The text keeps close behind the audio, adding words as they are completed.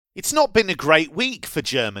It's not been a great week for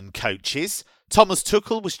German coaches. Thomas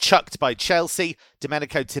Tuchel was chucked by Chelsea,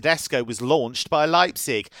 Domenico Tedesco was launched by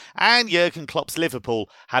Leipzig, and Jurgen Klopp's Liverpool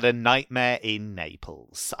had a nightmare in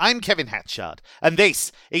Naples. I'm Kevin Hatchard, and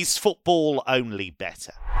this is Football Only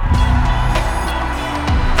Better.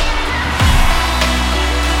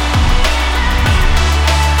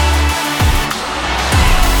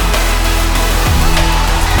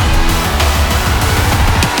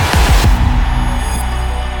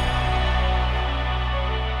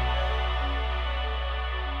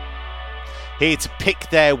 Here to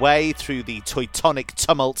pick their way through the Teutonic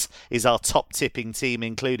tumult is our top tipping team,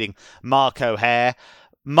 including Mark O'Hare.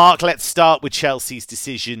 Mark, let's start with Chelsea's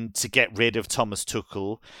decision to get rid of Thomas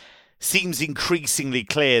Tuchel. Seems increasingly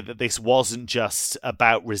clear that this wasn't just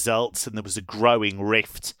about results, and there was a growing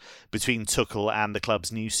rift between Tuchel and the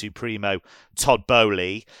club's new Supremo, Todd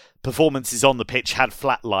Boehly. Performances on the pitch had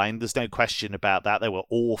flatlined, there's no question about that. They were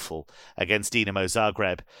awful against Dinamo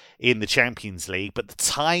Zagreb in the Champions League, but the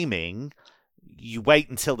timing, you wait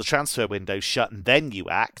until the transfer window's shut and then you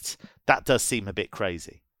act, that does seem a bit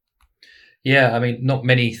crazy. Yeah, I mean, not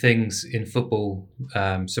many things in football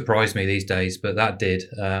surprise me these days, but that did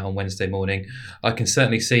on Wednesday morning. I can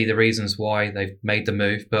certainly see the reasons why they've made the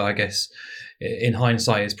move, but I guess in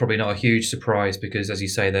hindsight, it's probably not a huge surprise because, as you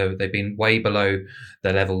say, they've been way below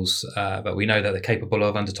their levels, but we know that they're capable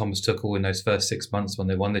of under Thomas Tuchel in those first 6 months when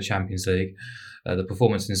they won the Champions League. The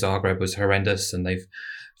performance in Zagreb was horrendous, and they've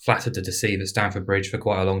flattered to deceive at Stamford Bridge for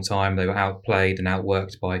quite a long time. They were outplayed and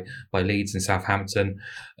outworked by Leeds and Southampton.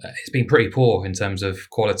 It's been pretty poor in terms of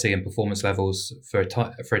quality and performance levels for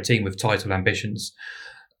a team with title ambitions.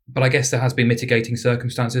 But I guess there has been mitigating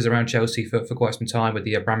circumstances around Chelsea for quite some time with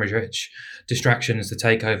the Abramovich distractions, the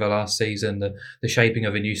takeover last season, the shaping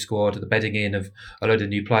of a new squad, the bedding in of a load of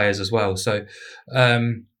new players as well. So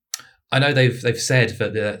I know they've said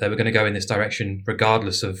that they were going to go in this direction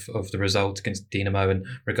regardless of the result against Dinamo and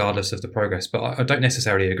regardless of the progress, but I don't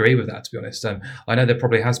necessarily agree with that, to be honest. I know there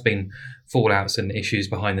probably has been fallouts and issues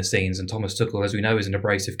behind the scenes, and Thomas Tuchel, as we know, is an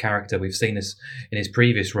abrasive character. We've seen this in his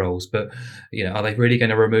previous roles, but are they really going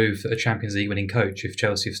to remove a Champions League winning coach if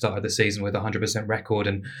Chelsea have started the season with a 100% record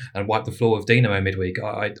and wipe the floor with Dinamo midweek?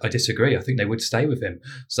 I disagree. I think they would stay with him.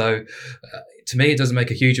 So to me, it doesn't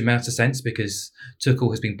make a huge amount of sense because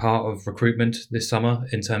Tuchel has been part of recruitment this summer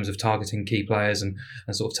in terms of targeting key players and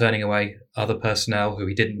sort of turning away other personnel who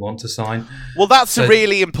he didn't want to sign. Well, that's a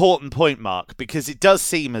really important point, Mark, because it does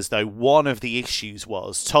seem as though one of the issues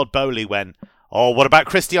was Todd Boehly went, "Oh, what about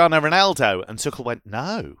Cristiano Ronaldo?" And Tuchel went,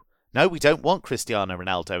 No, we don't want Cristiano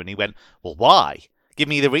Ronaldo. And he went, "Well, why? Give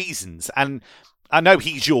me the reasons." And I know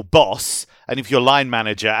he's your boss, and if your line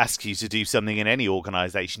manager asks you to do something in any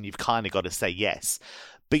organisation, you've kind of got to say yes.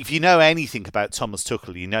 But if you know anything about Thomas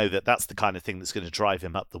Tuchel, you know that that's the kind of thing that's going to drive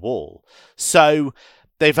him up the wall. So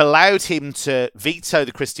they've allowed him to veto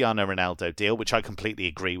the Cristiano Ronaldo deal, which I completely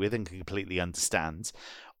agree with and completely understand.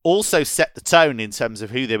 Also set the tone in terms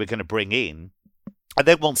of who they were going to bring in. And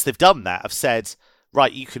then once they've done that, have said,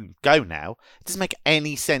 right, you can go now. It doesn't make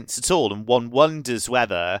any sense at all. And one wonders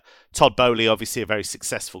whether Todd Boehly, obviously a very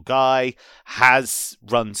successful guy, has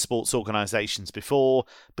run sports organisations before,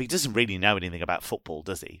 but he doesn't really know anything about football,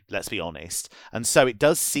 does he? Let's be honest. And so it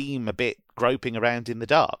does seem a bit groping around in the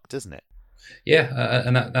dark, doesn't it? Yeah,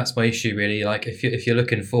 and that's my issue, really. Like, if you're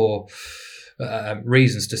looking for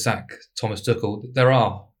reasons to sack Thomas Tuchel, there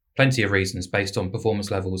are plenty of reasons based on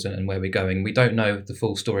performance levels and where we're going. We don't know the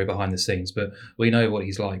full story behind the scenes, but we know what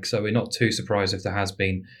he's like. So we're not too surprised if there has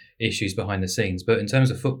been issues behind the scenes. But in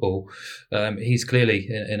terms of football, he's clearly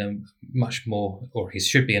in a much more, or he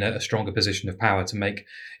should be in a stronger position of power to make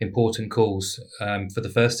important calls for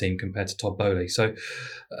the first team compared to Todd Boehly. So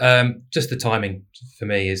just the timing for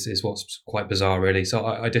me is what's quite bizarre, really. So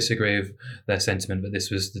I disagree with their sentiment that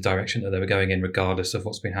this was the direction that they were going in, regardless of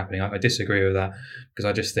what's been happening. I disagree with that because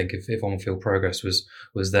I just think if on-field progress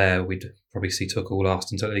was there, we'd probably see Tuchel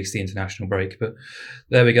last until at least the international break. But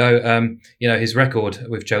there we go. His record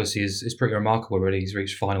with Chelsea is pretty remarkable, really. He's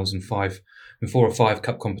reached finals in 4 or 5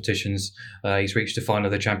 cup competitions. He's reached a final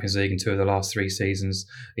of the Champions League in 2 of the last 3 seasons.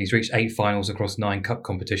 He's reached 8 finals across 9 cup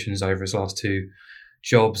competitions over his last 2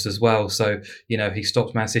 jobs as well. So, he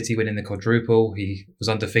stopped Man City winning the quadruple. He was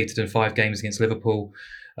undefeated in 5 games against Liverpool.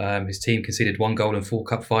 His team conceded 1 goal in 4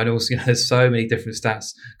 cup finals. There's so many different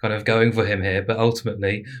stats kind of going for him here. But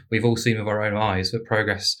ultimately, we've all seen with our own eyes that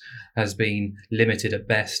progress has been limited at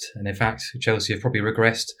best. And in fact, Chelsea have probably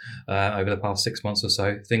regressed over the past 6 months or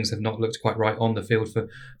so. Things have not looked quite right on the field for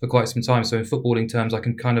quite some time. So in footballing terms, I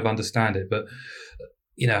can kind of understand it. But,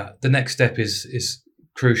 the next step is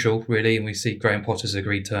crucial, really. And we see Graham Potter's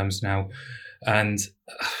agreed terms now. And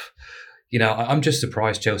I'm just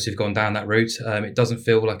surprised Chelsea have gone down that route. It doesn't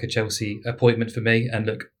feel like a Chelsea appointment for me. And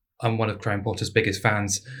look, I'm one of Graham Potter's biggest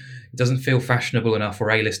fans. It doesn't feel fashionable enough or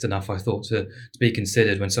A-list enough, I thought, to be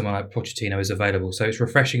considered when someone like Pochettino is available. So it's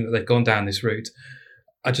refreshing that they've gone down this route.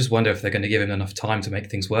 I just wonder if they're going to give him enough time to make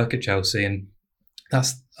things work at Chelsea. And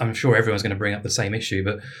I'm sure everyone's going to bring up the same issue.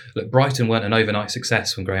 But look, Brighton weren't an overnight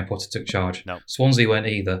success when Graham Potter took charge. No. Swansea weren't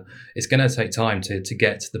either. It's going to take time to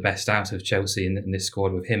get the best out of Chelsea in this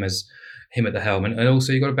squad with him at the helm. And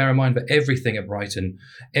also you've got to bear in mind that everything at Brighton,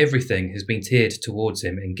 everything has been tiered towards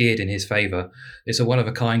him and geared in his favour. It's a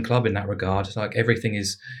one-of-a-kind club in that regard. Like, everything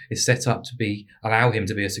is set up to allow him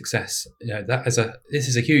to be a success. This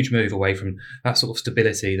is a huge move away from that sort of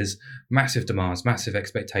stability. There's massive demands, massive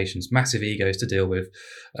expectations, massive egos to deal with.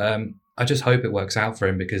 I just hope it works out for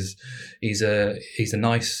him, because he's a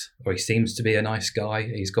nice, or he seems to be a nice guy.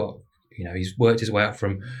 He's got, he's worked his way up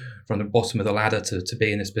from the bottom of the ladder to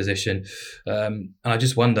be in this position. And I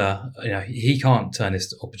just wonder, he can't turn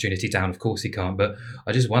this opportunity down. Of course he can't. But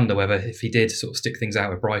I just wonder whether, if he did sort of stick things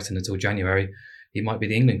out with Brighton until January, he might be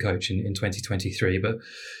the England coach in 2023. But,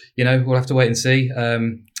 we'll have to wait and see.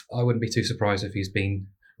 I wouldn't be too surprised if he's been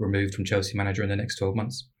removed from Chelsea manager in the next 12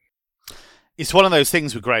 months. It's one of those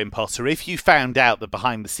things with Graham Potter. If you found out that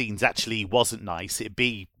behind the scenes actually he wasn't nice, it'd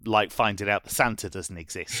be like finding out that Santa doesn't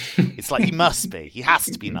exist. It's like, he must be. He has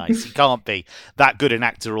to be nice. He can't be that good an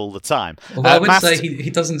actor all the time. Although I would say he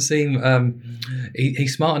doesn't seem... he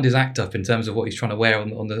smartened his act up in terms of what he's trying to wear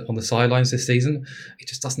on the sidelines this season. It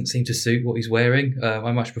just doesn't seem to suit what he's wearing.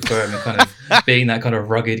 I much prefer him kind of being that kind of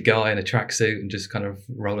rugged guy in a tracksuit and just kind of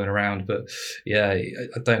rolling around. But yeah,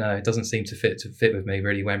 I don't know. It doesn't seem to fit with me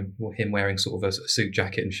really, when him wearing sort of a suit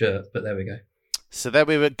jacket and shirt. But there we go. So there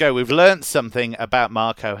we go. We've learnt something about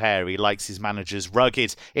Mark O'Hare. He likes his managers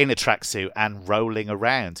rugged, in a tracksuit and rolling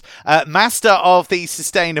around. Master of the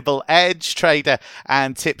Sustainable Edge, trader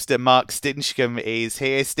and tipster Mark Stinchcombe is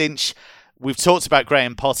here. Stinch, we've talked about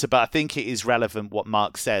Graham Potter, but I think it is relevant what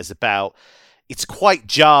Mark says about, it's quite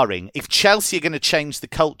jarring. If Chelsea are going to change the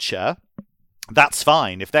culture, that's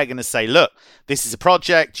fine. If they're going to say, look, this is a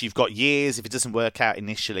project, you've got years, if it doesn't work out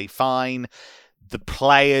initially, fine. The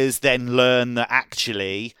players then learn that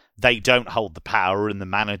actually they don't hold the power and the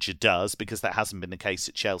manager does, because that hasn't been the case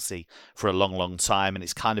at Chelsea for a long, long time, and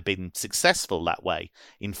it's kind of been successful that way,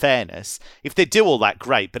 in fairness. If they do all that,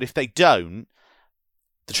 great, but if they don't,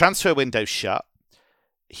 the transfer window's shut.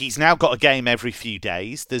 He's now got a game every few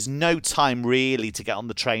days. There's no time really to get on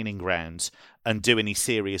the training ground and do any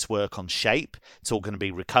serious work on shape. It's all going to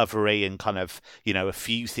be recovery and kind of, a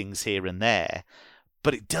few things here and there.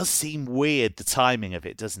 But it does seem weird, the timing of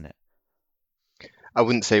it, doesn't it? I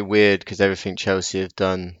wouldn't say weird, because everything Chelsea have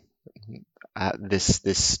done at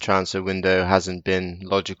this transfer window hasn't been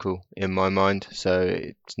logical in my mind. So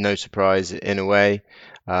it's no surprise in a way.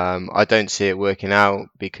 I don't see it working out,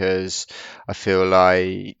 because I feel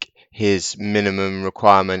like his minimum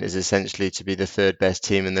requirement is essentially to be the third best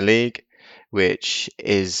team in the league, which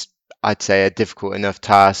is, I'd say, a difficult enough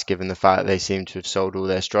task given the fact that they seem to have sold all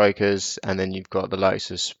their strikers. And then you've got the likes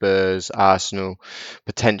of Spurs, Arsenal,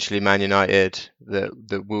 potentially Man United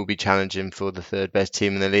that will be challenging for the third best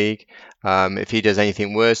team in the league. If he does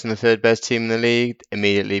anything worse than the third best team in the league,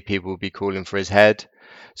 immediately people will be calling for his head.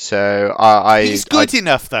 So he's good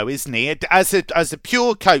enough, though, isn't he? As a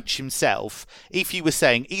pure coach himself, if you were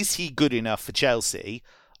saying, is he good enough for Chelsea?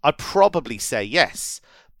 I'd probably say yes.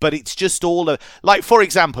 But it's just all like, for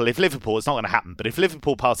example, if Liverpool, it's not going to happen, but if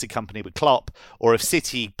Liverpool parted company with Klopp, or if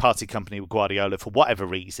City parted company with Guardiola for whatever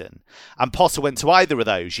reason, and Potter went to either of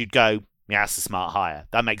those, you'd go, yeah, that's a smart hire.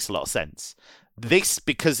 That makes a lot of sense. This,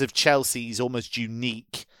 because of Chelsea's almost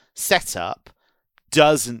unique setup,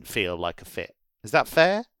 doesn't feel like a fit. Is that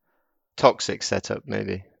fair? Toxic setup,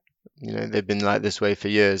 maybe. They've been like this way for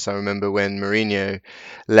years. I remember when Mourinho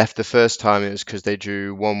left the first time, it was because they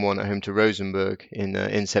drew 1-1 at home to Rosenborg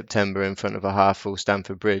in September in front of a half-full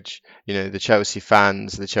Stamford Bridge. The Chelsea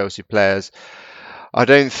fans, the Chelsea players, I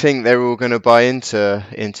don't think they're all going to buy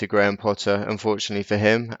into Graham Potter, unfortunately for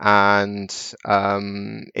him. And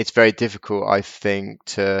it's very difficult, I think,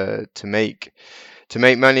 to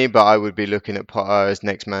make money, but I would be looking at Potter as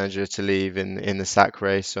next manager to leave in the sack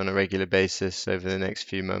race on a regular basis over the next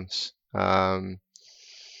few months.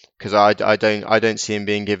 Because I don't see him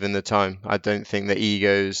being given the time. I don't think the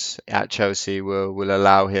egos at Chelsea will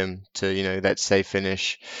allow him to, let's say,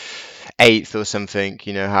 finish 8th or something.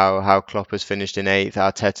 How Klopp has finished in 8th,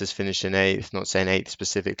 Arteta's finished in 8th. Not saying 8th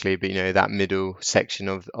specifically, but that middle section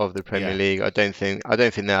of the Premier League. I don't think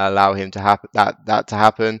they'll allow him to that to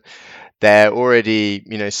happen. they're already,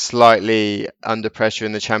 slightly under pressure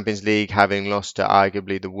in the Champions League, having lost to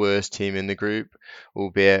arguably the worst team in the group,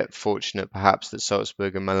 albeit fortunate perhaps that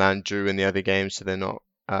Salzburg and Milan drew in the other games, so they're not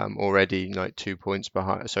already like 2 points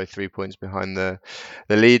behind, sorry, 3 points behind the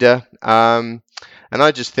leader. And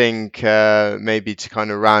I just think maybe to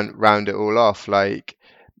kind of round it all off, like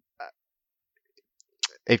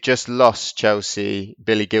they've just lost Chelsea,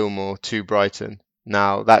 Billy Gilmore to Brighton.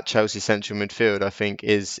 Now that Chelsea central midfield, I think,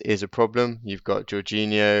 is a problem. You've got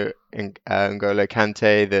Jorginho and N'Golo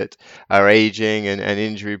Kante that are aging and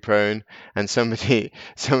injury prone, and somebody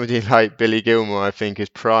like Billy Gilmore, I think, is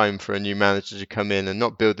prime for a new manager to come in and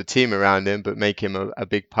not build the team around him, but make him a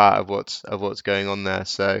big part of what's going on there.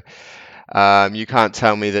 So you can't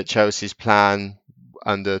tell me that Chelsea's plan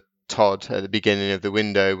under Todd at the beginning of the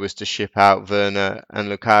window was to ship out Werner and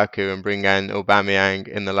Lukaku and bring in Aubameyang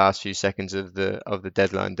in the last few seconds of the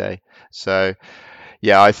deadline day. So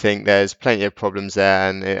yeah, I think there's plenty of problems there,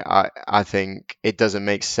 and I think it doesn't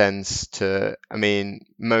make sense to. I mean,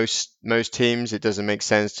 most teams, it doesn't make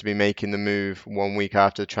sense to be making the move 1 week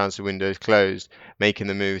after the transfer window is closed, making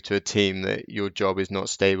the move to a team that your job is not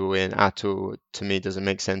stable in at all. To me, doesn't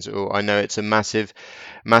make sense at all. I know it's a massive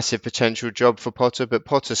potential job for Potter, but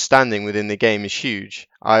Potter's standing within the game is huge.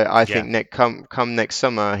 I think come next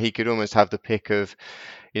summer, he could almost have the pick of.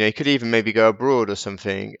 He could even maybe go abroad or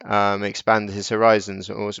something, expand his horizons.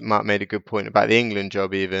 Or Mark made a good point about the England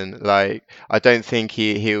job even. Like, I don't think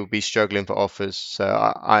he'll be struggling for offers. So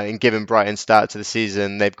and given Brighton's start to the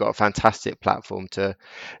season, they've got a fantastic platform to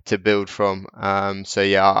build from. So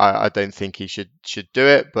yeah, I don't think he should do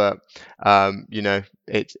it. But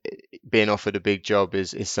it's being offered a big job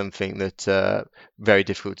is something that very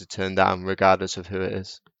difficult to turn down, regardless of who it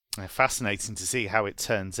is. Fascinating to see how it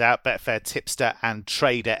turns out. Betfair tipster and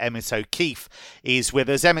trader Emmett O'Keefe is with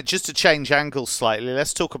us. Emmett, just to change angles slightly,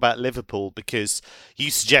 let's talk about Liverpool, because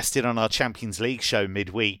you suggested on our Champions League show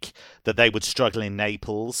midweek that they would struggle in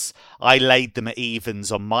Naples. I laid them at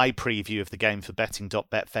evens on my preview of the game for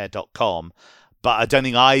betting.betfair.com. But I don't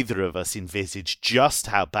think either of us envisaged just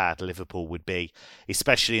how bad Liverpool would be,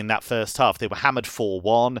 especially in that first half. They were hammered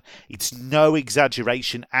 4-1. It's no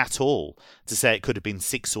exaggeration at all to say it could have been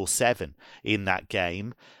 6 or 7 in that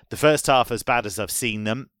game. The first half as bad as I've seen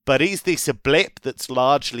them. But is this a blip that's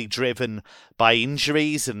largely driven by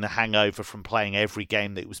injuries and the hangover from playing every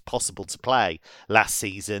game that it was possible to play last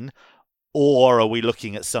season? Or are we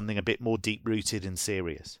looking at something a bit more deep-rooted and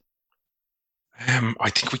serious? I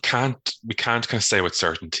think we can't kind of say with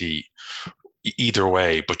certainty either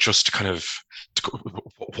way, but just kind of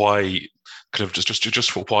why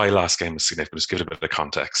last game was significant. Just give it a bit of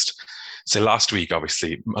context. So last week,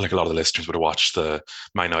 obviously, like a lot of the listeners would have watched the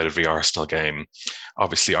Man United v Arsenal game.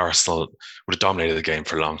 Obviously, Arsenal would have dominated the game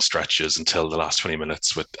for long stretches until the last 20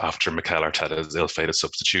 minutes after Mikel Arteta's ill-fated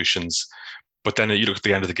substitutions. But then you look at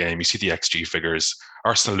the end of the game, you see the XG figures.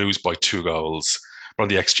 Arsenal lose by 2 goals. But on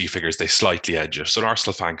the XG figures, they slightly edge it. So an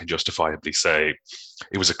Arsenal fan can justifiably say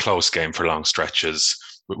it was a close game for long stretches.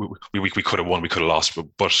 We could have won, we could have lost,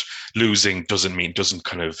 but losing doesn't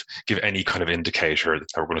kind of give any kind of indicator that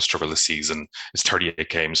we're going to struggle this season. It's 38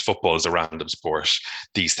 games. Football is a random sport.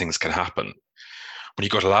 These things can happen. When you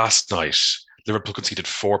go to last night, Liverpool conceded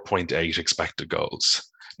 4.8 expected goals.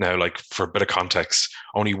 Now, like, for a bit of context,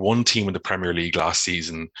 only one team in the Premier League last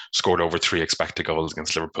season scored over 3 expected goals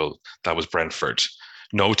against Liverpool. That was Brentford.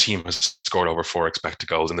 No team has scored over 4 expected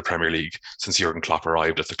goals in the Premier League since Jurgen Klopp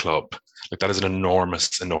arrived at the club. Like, that is an enormous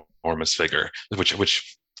figure,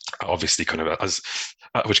 which obviously kind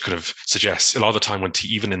of suggests a lot of the time when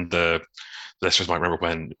even in the listeners might remember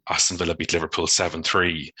when Aston Villa beat Liverpool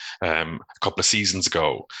 7-3 a couple of seasons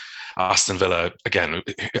ago. Aston Villa had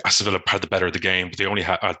the better of the game, but they only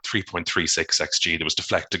had 3.36 XG. There was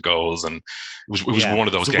deflected goals, and it was one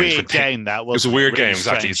of those games. It was a weird game,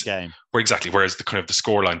 exactly. Whereas the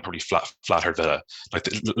scoreline probably flattered Villa. Like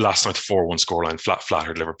last night, the 4-1 scoreline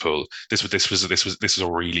flattered Liverpool. This was a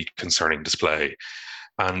really concerning display.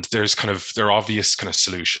 And there are obvious kind of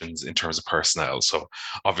solutions in terms of personnel. So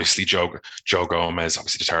obviously Joe Gomez,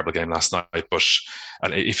 obviously did a terrible game last night, but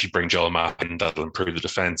if you bring Joel Matip in, that'll improve the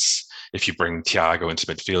defence. If you bring Thiago into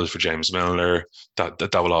midfield for James Milner,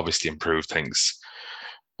 that will obviously improve things.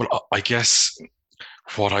 Well, I guess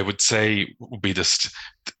what I would say would be this: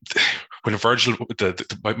 when Virgil,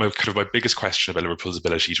 my biggest question about Liverpool's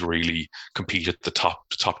ability to really compete at the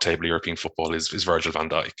top table of European football is Virgil van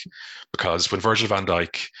Dijk, because when Virgil van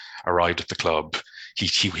Dijk arrived at the club,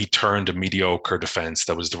 he turned a mediocre defence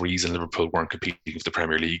that was the reason Liverpool weren't competing for the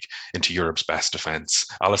Premier League into Europe's best defence.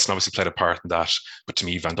 Alisson obviously played a part in that, but to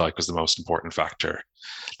me, Van Dijk was the most important factor.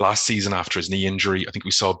 Last season, after his knee injury, I think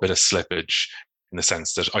we saw a bit of slippage in the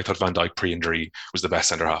sense that I thought Van Dijk pre-injury was the best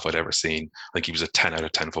centre half I'd ever seen. I think he was a 10 out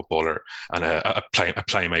of 10 footballer and a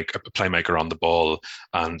playmaker on the ball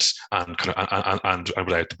and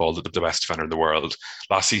without the ball, the best defender in the world.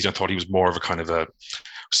 Last season, I thought he was more of a kind of a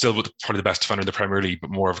still probably the best defender in the Premier League, but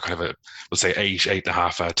more of a kind of a, we'll say 8.5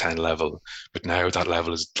 out of 10 level. But now that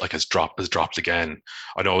level has dropped again.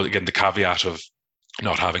 I know again the caveat of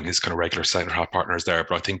not having his kind of regular centre half partners there,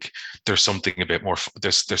 but I think there's something a bit more.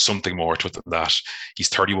 There's something more to it than that. He's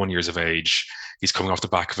 31 years of age. He's coming off the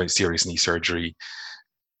back of a serious knee surgery.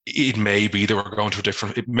 It may be that we're going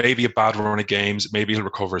to it may be a bad run of games. Maybe he'll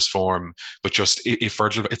recover his form, but just if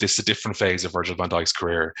this is a different phase of Virgil van Dijk's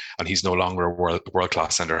career and he's no longer a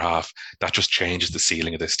world-class centre half, that just changes the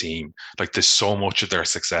ceiling of this team. Like there's so much of their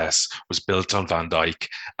success was built on Van Dijk,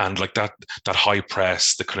 and like that high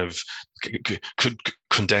press, the kind of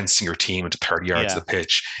condensing your team into 30 yards of the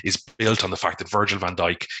pitch is built on the fact that Virgil van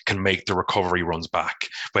Dijk can make the recovery runs back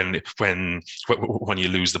when you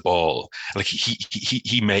lose the ball. Like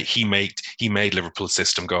he made Liverpool's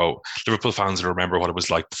system go. Liverpool fans will remember what it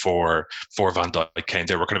was like before Van Dijk came.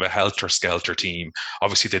 They were kind of a helter-skelter team.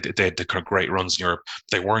 Obviously, they had the kind of great runs in Europe.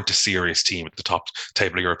 They weren't a serious team at the top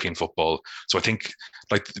table of European football. So I think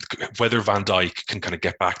like whether Van Dijk can kind of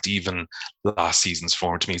get back to even last season's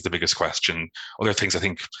form, to me, is the biggest question. Other things, I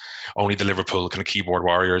think only the Liverpool kind of keyboard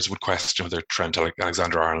warriors would question whether Trent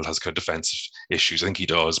Alexander-Arnold has kind of defensive issues. I think he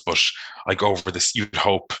does, but I go over this. You'd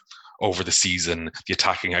hope over the season, the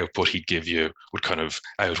attacking output he'd give you would kind of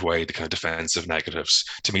outweigh the kind of defensive negatives.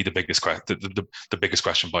 To me, the biggest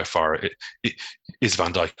question by far is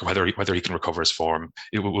Van Dijk, whether he can recover his form.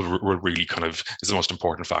 It will really kind of is the most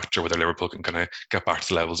important factor, whether Liverpool can kind of get back to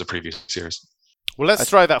the levels of previous years. Well, let's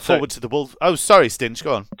throw that forward to the Wolves. Oh, sorry, Stinch,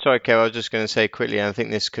 go on. Sorry, Kev, I was just going to say quickly, I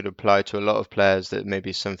think this could apply to a lot of players that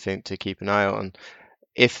maybe something to keep an eye on.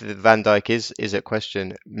 If Van Dijk is at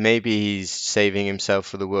question, maybe he's saving himself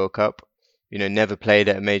for the World Cup. You know, never played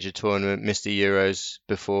at a major tournament, missed the Euros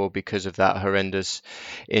before because of that horrendous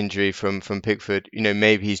injury from Pickford. You know,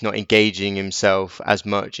 maybe he's not engaging himself as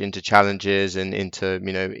much into challenges and into,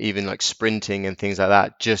 you know, even like sprinting and things like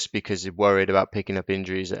that, just because he's worried about picking up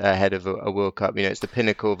injuries ahead of a World Cup. You know, it's the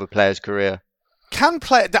pinnacle of a player's career.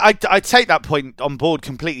 I take that point on board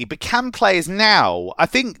completely, but can players now, I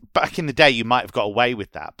think back in the day you might have got away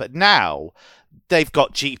with that, but now they've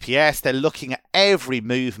got GPS, they're looking at every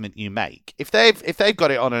movement you make. If they've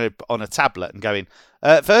got it on a tablet and going,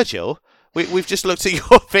 Virgil, we've just looked at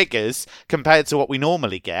your figures compared to what we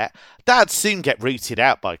normally get, that'd soon get rooted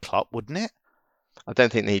out by Klopp, wouldn't it? I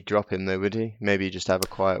don't think he'd drop him though, would he? Maybe just have a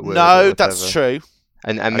quiet word. No, that's true.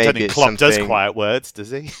 And I maybe don't think it's Klopp something, does quiet words, does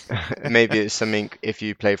he? Maybe it's something, if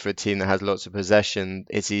you play for a team that has lots of possession,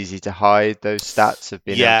 it's easy to hide those stats of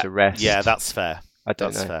being able to rest. Yeah, that's fair. I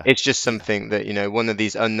don't know. Fair. It's just something that, you know, one of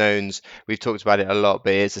these unknowns, we've talked about it a lot,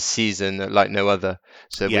 but it's a season like no other.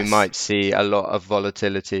 So we might see a lot of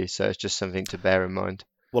volatility. So it's just something to bear in mind.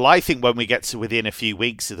 Well, I think when we get to within a few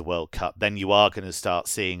weeks of the World Cup, then you are going to start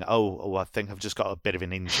seeing, I think I've just got a bit of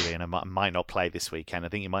an injury and I might not play this weekend. I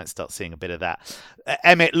think you might start seeing a bit of that.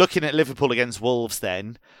 Emmett, looking at Liverpool against Wolves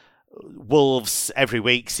then, Wolves every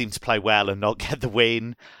week seem to play well and not get the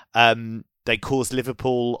win. They caused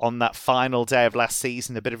Liverpool on that final day of last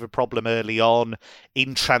season a bit of a problem early on.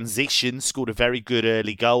 In transition, scored a very good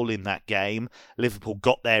early goal in that game. Liverpool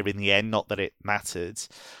got there in the end, not that it mattered.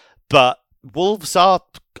 But Wolves are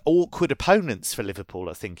awkward opponents for Liverpool,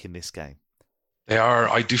 I think, in this game. They are.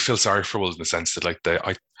 I do feel sorry for Wolves in the sense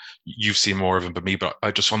that you've seen more of him than me, but I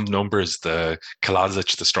just on the numbers, the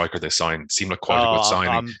Kalajic, the striker they signed, seemed like quite a good signing.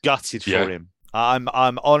 I'm gutted for him.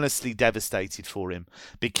 I'm honestly devastated for him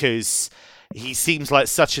because he seems like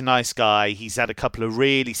such a nice guy. He's had a couple of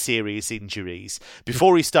really serious injuries.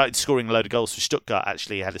 Before he started scoring a load of goals for Stuttgart,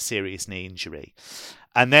 actually, he had a serious knee injury.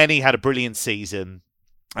 And then he had a brilliant season.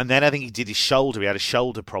 And then I think he did his shoulder. He had a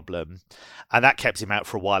shoulder problem. And that kept him out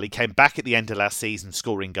for a while. He came back at the end of last season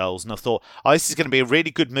scoring goals. And I thought, this is going to be a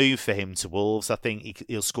really good move for him to Wolves. I think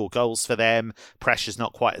he'll score goals for them. Pressure's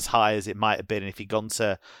not quite as high as it might have been if he'd gone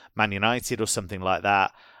to Man United or something like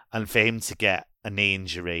that. And for him to get a knee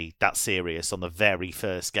injury that serious on the very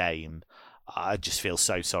first game, I just feel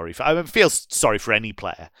so sorry for. I feel sorry for any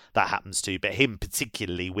player that happens to, but him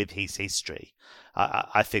particularly with his history.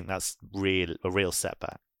 I think that's a real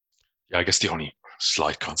setback. Yeah, I guess the only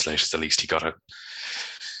slight consolation is at least he got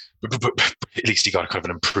but at least he got kind of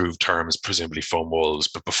an improved terms, presumably from Wolves,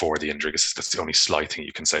 but before the injury. That's the only slight thing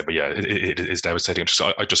you can say. But yeah, it is devastating.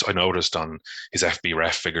 I noticed on his FB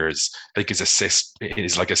ref figures, I think his assist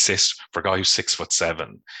for a guy who's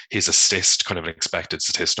 6'7", his assist kind of expected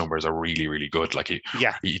assist numbers are really, really good. Like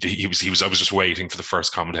he was. I was just waiting for the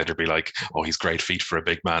first commentator to be like, "Oh, he's great feet for a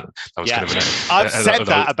big man." That was kind of I've said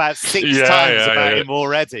that about six times about him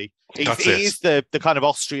already. He is the kind of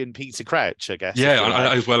Austrian Peter Crouch, I guess. Yeah,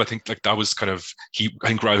 I think like that was kind of I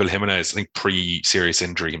think Raúl Jiménez, I think pre-serious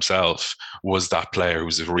injury himself, was that player who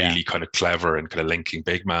was really kind of clever and kind of linking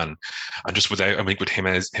big man. And just with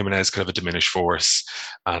Jiménez kind of a diminished force,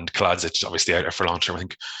 and Kaladzic obviously out for long term, I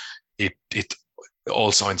think it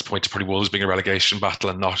all signs point to probably Wolves being a relegation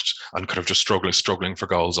battle and kind of just struggling for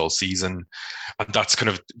goals all season. And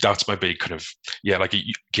that's my big kind of, like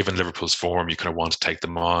given Liverpool's form, you kind of want to take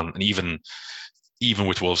them on. And even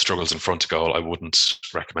with Wolves' struggles in front of goal, I wouldn't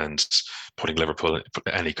recommend putting Liverpool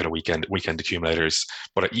any kind of weekend accumulators.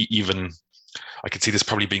 But even I could see this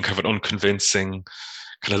probably being kind of an unconvincing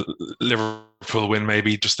kind of Liverpool win.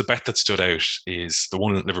 Maybe just the bet that stood out is the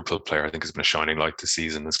one Liverpool player I think has been a shining light this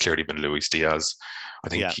season has clearly been Luis Diaz. I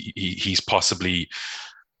think he's possibly,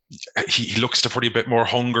 he looks to probably a bit more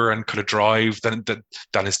hunger and kind of drive than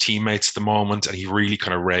his teammates at the moment, and he really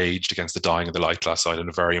kind of raged against the dying of the light last night in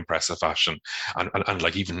a very impressive fashion. And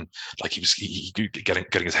like even like he was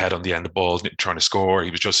getting his head on the end of the ball, trying to score. He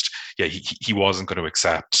was just he wasn't going to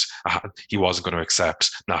accept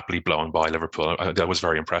Napoli blowing by Liverpool. That was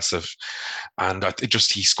very impressive, and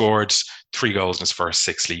he scored 3 goals in his first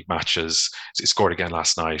 6 league matches. He scored again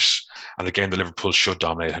last night, and the game that Liverpool should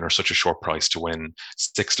dominate and are such a short price to win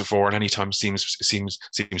 6-4 at any time seems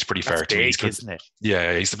pretty fair to me. Isn't it?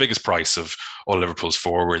 Yeah, he's the biggest price of all Liverpool's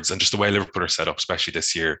forwards, and just the way Liverpool are set up, especially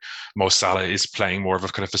this year, Mo Salah is playing more of a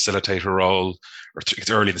kind of facilitator role. It's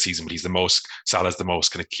early in the season, but Salah's the most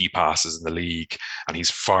kind of key passes in the league, and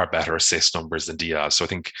he's far better assist numbers than Diaz. So I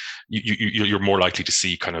think you're more likely to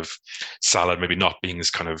see kind of Salah maybe not being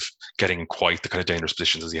as kind of getting in quite the kind of dangerous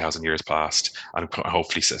positions as he has in years past, and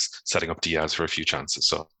hopefully setting up Diaz for a few chances.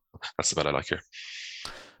 So that's the bet I like here.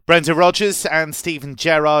 Brendan Rodgers and Steven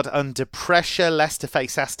Gerrard under pressure. Leicester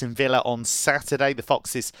face Aston Villa on Saturday. The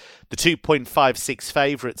Foxes, the 2.56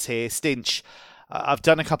 favourites here. Stinch, I've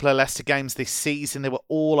done a couple of Leicester games this season. They were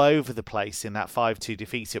all over the place in that 5-2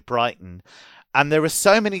 defeat at Brighton. And there are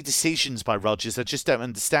so many decisions by Rodgers I just don't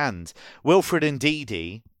understand. Wilfred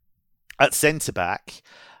Ndidi at centre-back,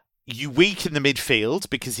 you weaken the midfield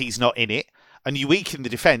because he's not in it, and you weaken the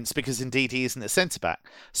defence because Ndidi isn't a centre-back.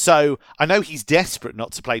 So I know he's desperate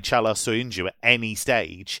not to play Chala Soyuncu at any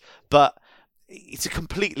stage, but it's a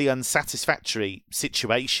completely unsatisfactory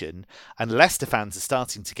situation, and Leicester fans are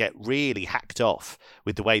starting to get really hacked off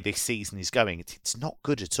with the way this season is going. It's not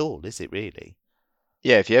good at all, is it really?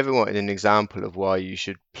 Yeah, if you ever wanted an example of why you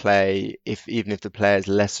should play, even if the player's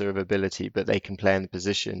lesser of ability, but they can play in the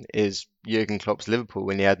position, is Jurgen Klopp's Liverpool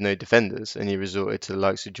when he had no defenders and he resorted to the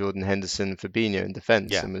likes of Jordan Henderson and Fabinho in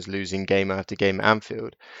defence and was losing game after game at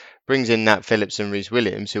Anfield. Brings in Nat Phillips and Reece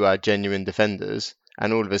Williams, who are genuine defenders,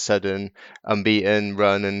 and all of a sudden unbeaten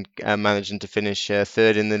run and managing to finish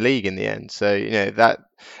third in the league in the end. So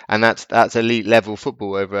that's elite level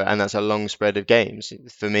football and that's a long spread of games.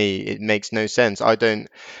 For me, it makes no sense.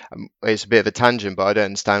 It's a bit of a tangent, but I don't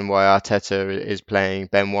understand why Arteta is playing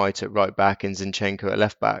Ben White at right back and Zinchenko at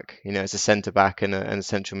left back. As a centre back and a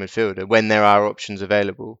central midfielder when there are options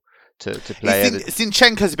available to play.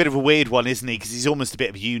 Zinchenko's a bit of a weird one, isn't he? Because he's almost a bit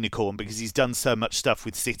of a unicorn because he's done so much stuff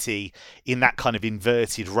with City in that kind of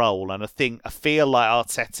inverted role. And I feel like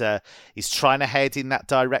Arteta is trying to head in that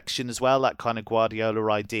direction as well, that kind of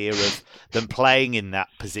Guardiola idea of them playing in that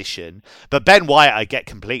position. But Ben White I get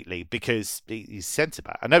completely because he's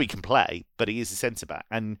centre-back. I know he can play, but he is a centre-back.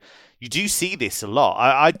 And you do see this a lot.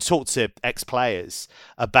 I talk to ex-players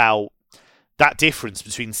about that difference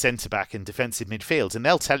between centre-back and defensive midfield, and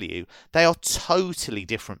they'll tell you they are totally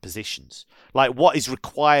different positions. Like what is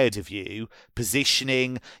required of you,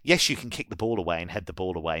 positioning, yes, you can kick the ball away and head the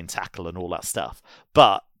ball away and tackle and all that stuff,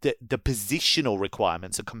 but the positional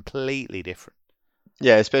requirements are completely different.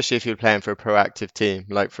 Yeah, especially if you're playing for a proactive team.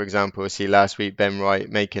 Like, for example, I see last week Ben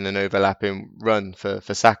White making an overlapping run for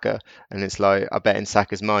Saka, and it's like, I bet in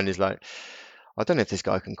Saka's mind is like, I don't know if this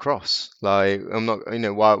guy can cross. Like, I'm not,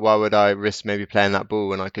 why would I risk maybe playing that ball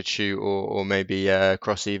when I could shoot or maybe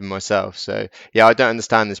cross even myself? So, yeah, I don't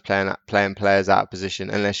understand this playing players out of position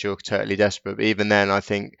unless you're totally desperate. But even then, I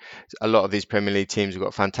think a lot of these Premier League teams have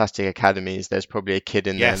got fantastic academies. There's probably a kid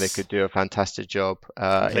in there that could do a fantastic job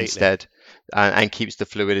instead. and keeps the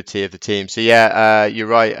fluidity of the team. So yeah, you're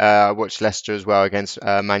right. I watched Leicester as well against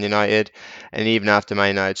Man United, and even after Man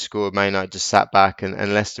United scored, Man United just sat back,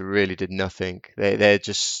 and Leicester really did nothing. They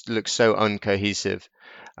just look so uncohesive.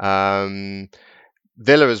 Um,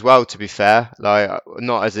 Villa as well, to be fair, like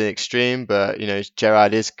not as an extreme, but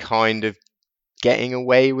Gerrard is kind of getting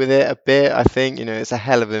away with it a bit. I think it's a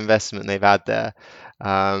hell of an investment they've had there.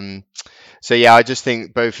 Um, so yeah, I just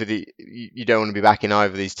think both of you don't want to be backing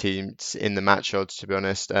either of these teams in the match odds, to be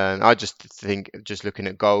honest. And I just think, just looking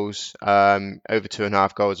at goals, over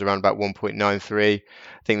 2.5 goals, around about 1.93. I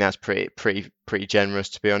think that's pretty generous,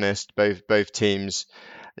 to be honest. Both teams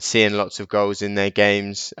seeing lots of goals in their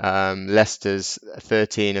games. Leicester's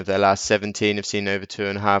 13 of their last 17 have seen over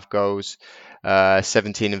 2.5 goals.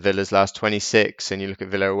 17 of Villa's last 26, and you look at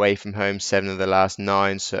Villa away from home, 7 of the last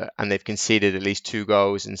 9, and they've conceded at least 2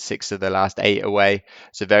 goals in 6 of the last 8 away,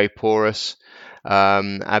 so very porous.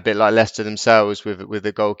 A bit like Leicester themselves, with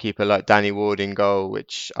a goalkeeper like Danny Ward in goal,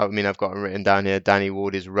 which I've got written down here. Danny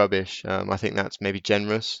Ward is rubbish. I think that's maybe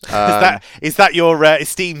generous. Is that your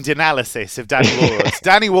esteemed analysis of Danny Ward?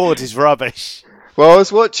 Danny Ward is rubbish. Well, I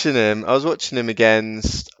was watching him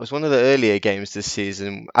against. It was one of the earlier games this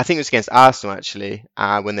season. I think it was against Arsenal actually,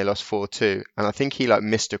 when they lost 4-2, and I think he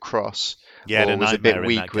missed a cross. Yeah, or was a bit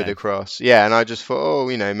weak with the cross. Yeah, and I just thought,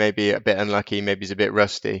 maybe a bit unlucky, maybe he's a bit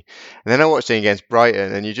rusty. And then I watched him against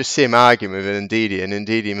Brighton, and you just see him arguing with Ndidi, and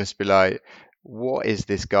Ndidi must be like, what is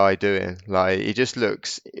this guy doing? Like, he just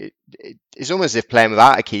looks. It's almost as if playing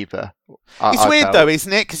without a keeper. It's weird though,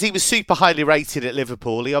 isn't it? Because he was super highly rated at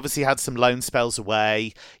Liverpool. He obviously had some loan spells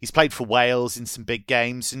away. He's played for Wales in some big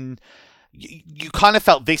games, and you kind of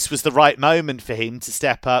felt this was the right moment for him to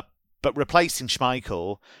step up. But replacing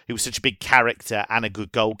Schmeichel, who was such a big character and a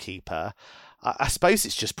good goalkeeper, I suppose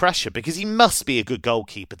it's just pressure, because he must be a good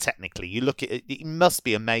goalkeeper technically. You look at it, he must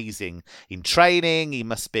be amazing in training, he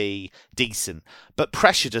must be decent. But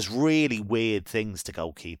pressure does really weird things to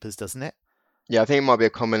goalkeepers, doesn't it? Yeah, I think it might be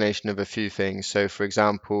a combination of a few things. So, for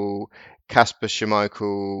example, Kasper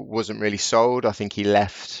Schmeichel wasn't really sold. I think he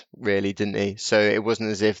left, really, didn't he? So it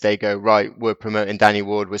wasn't as if they go, right, we're promoting Danny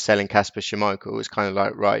Ward, we're selling Kasper Schmeichel. It's kind of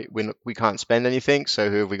like, right, we can't spend anything, so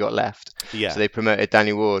who have we got left? Yeah. So they promoted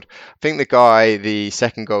Danny Ward. I think the guy, the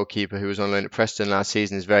second goalkeeper who was on loan at Preston last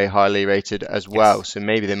season, is very highly rated as well. Yes. So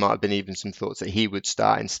maybe there might have been even some thoughts that he would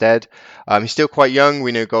start instead. He's still quite young.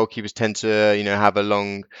 We know goalkeepers tend to, have a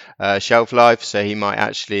long shelf life. So he might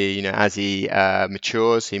actually, as he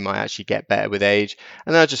matures, he might actually get better with age.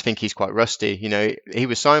 And I just think he's quite rusty. He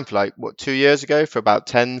was signed for 2 years ago for about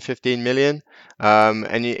 10-15 million.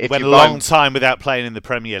 And if went you a long time without playing in the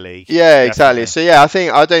Premier League. Yeah, exactly. So yeah,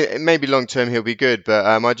 I don't. Maybe long term he'll be good, but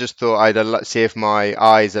I just thought I'd see if my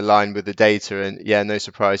eyes align with the data, and yeah, no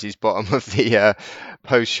surprise, he's bottom of the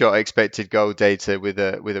post-shot expected goal data with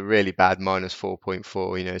a really bad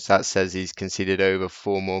 -4.4. So that says he's conceded over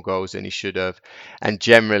 4 more goals than he should have, and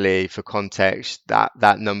generally, for context,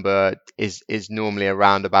 that number is normally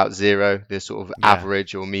around about 0. The sort of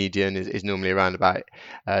average or median is normally around about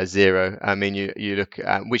 0. I mean, you look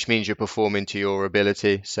at, which means you're performing to your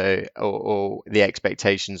ability, so or the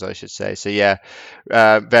expectations, I should say. So yeah,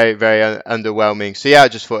 very underwhelming. So yeah, I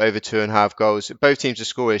just thought over 2.5 goals. Both teams to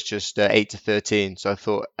score is just 8-13. So I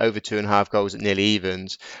thought over 2.5 goals at nearly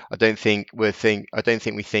evens. I don't think we think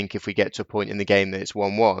if we get to a point in the game that it's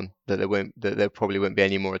 1-1 that there probably won't be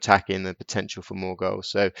any more attacking, the potential for more goals.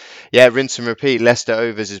 So yeah, rinse and repeat. Leicester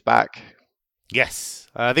overs is back. Yes.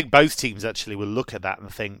 I think both teams actually will look at that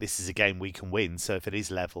and think this is a game we can win. So if it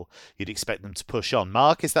is level, you'd expect them to push on.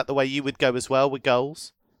 Mark, is that the way you would go as well with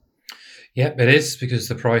goals? Yep, it is, because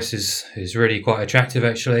the price is really quite attractive,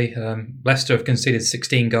 actually. Leicester have conceded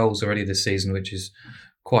 16 goals already this season, which is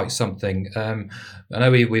quite something. I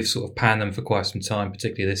know we've sort of panned them for quite some time,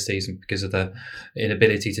 particularly this season, because of their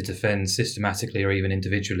inability to defend systematically or even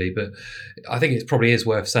individually. But I think it probably is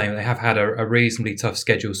worth saying they have had a reasonably tough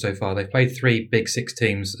schedule so far. They've played 3 Big Six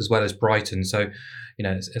teams as well as Brighton, so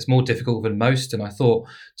it's more difficult than most. And I thought,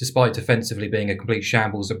 despite defensively being a complete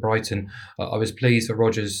shambles at Brighton, I was pleased that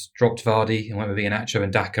Rodgers dropped Vardy and went with Iheanacho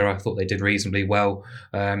and Daka. I thought they did reasonably well,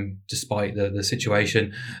 despite the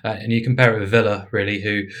situation. And you compare it with Villa, really,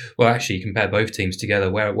 who, well, actually, you compare both teams together.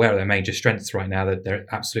 Where are their major strengths right now? That they're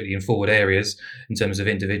absolutely in forward areas in terms of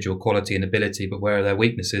individual quality and ability, but where are their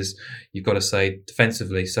weaknesses? You've got to say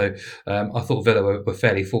defensively. So I thought Villa were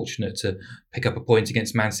fairly fortunate to pick up a point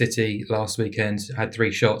against Man City last weekend. Had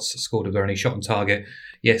 3 shots, scored their only shot on target.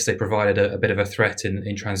 Yes, they provided a bit of a threat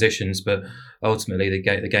in transitions, but ultimately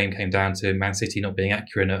the game came down to Man City not being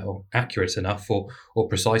accurate enough or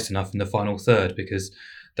precise enough in the final third, because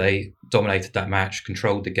They dominated that match,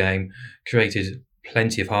 controlled the game, created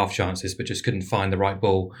plenty of half chances, but just couldn't find the right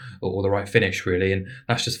ball or the right finish, really. And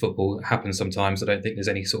that's just football. It happens sometimes. I don't think there's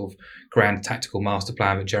any sort of grand tactical master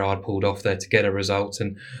plan that Gerrard pulled off there to get a result.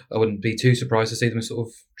 And I wouldn't be too surprised to see them sort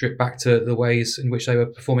of drip back to the ways in which they were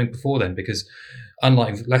performing before then, because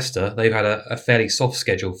unlike Leicester, they've had a fairly soft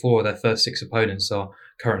schedule. 4 of their first 6 opponents are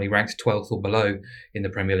currently ranked 12th or below in the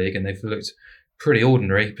Premier League, and they've looked pretty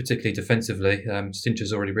ordinary, particularly defensively.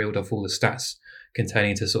 Stincher's already reeled off all the stats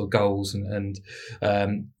containing to sort of goals and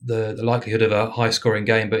the likelihood of a high-scoring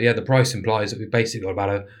game. But yeah, the price implies that we've basically got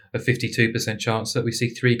about a 52% chance that we see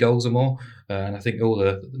 3 goals or more. And I think all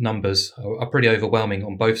the numbers are pretty overwhelming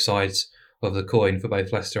on both sides of the coin for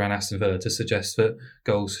both Leicester and Aston Villa to suggest that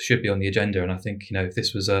goals should be on the agenda. And I think, if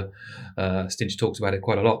this was Stinch talks about it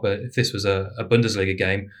quite a lot, but if this was a Bundesliga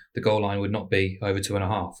game, the goal line would not be over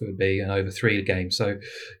 2.5. It would be an over 3 game. So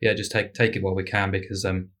yeah, just take it while we can, because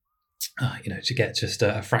to get just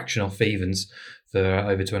a fraction off evens for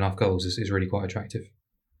over 2.5 goals is really quite attractive.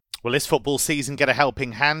 Well, this football season, get a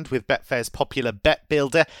helping hand with Betfair's popular Bet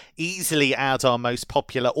Builder. Easily add our most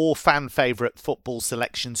popular or fan favourite football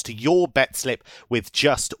selections to your bet slip with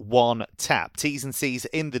just one tap. T's and C's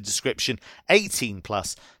in the description. 18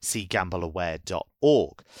 plus. See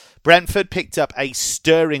gambleaware.org. Brentford picked up a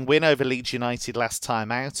stirring win over Leeds United last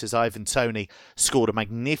time out as Ivan Toney scored a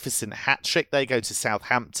magnificent hat-trick. They go to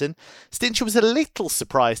Southampton. Stincher was a little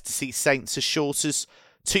surprised to see Saints as short as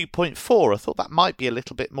 2.4. I thought that might be a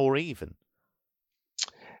little bit more even.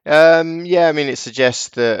 It suggests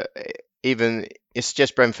that it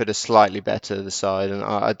suggests Brentford are slightly better the side, and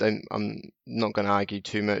I'm not going to argue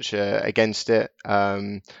too much against it.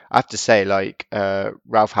 I have to say,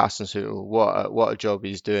 Ralph Hasenhüttl, what a job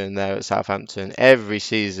he's doing there at Southampton. Every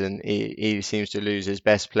season he seems to lose his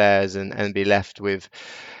best players and be left with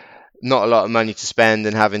not a lot of money to spend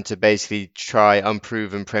and having to basically try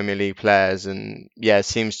unproven Premier League players, and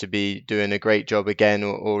seems to be doing a great job again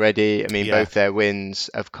already. Both their wins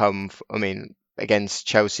have come against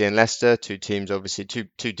Chelsea and Leicester, 2 teams, obviously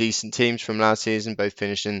two decent teams from last season, both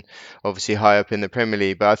finishing obviously high up in the Premier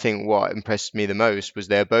League. But I think what impressed me the most was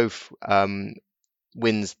they're both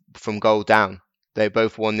wins from goal down. They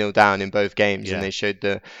both 1-0 down in both games, and they showed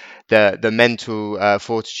the mental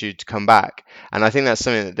fortitude to come back. And I think that's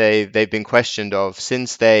something that they've been questioned of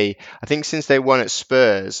since they won at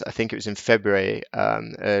Spurs. I think it was in February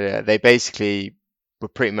earlier. They basically were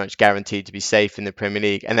pretty much guaranteed to be safe in the Premier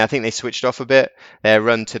League, and I think they switched off a bit. Their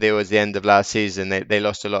run towards the end of last season, they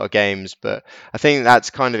lost a lot of games, but I think that's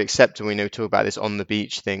kind of acceptable. We talk about this on the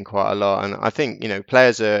beach thing quite a lot, and I think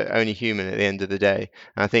players are only human at the end of the day.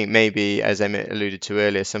 And I think maybe, as Emmett alluded to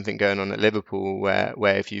earlier, something going on at Liverpool where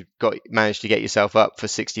if you've managed to get yourself up for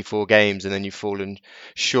 64 games and then you've fallen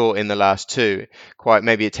short in the last 2,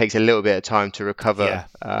 maybe it takes a little bit of time to recover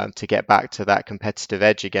to get back to that competitive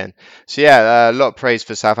edge again. So a lot of praise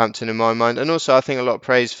for Southampton in my mind, and also I think a lot of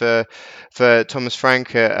praise for Thomas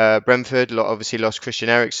Frank at Brentford. Obviously lost Christian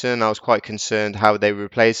Eriksen. I was quite concerned how they would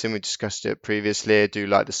replace him. We discussed it previously. I do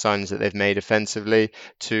like the signs that they've made offensively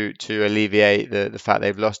to alleviate the fact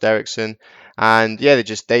they've lost Eriksen. And they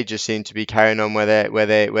just seem to be carrying on where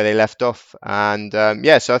they left off. And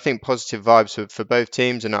so I think positive vibes for both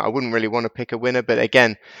teams. And I wouldn't really want to pick a winner, but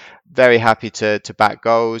again, very happy to back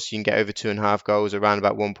goals. You can get over 2.5 goals around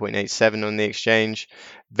about 1.87 on the exchange.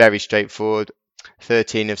 Very straightforward.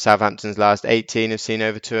 13 of Southampton's last 18 have seen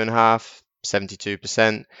over 2.5,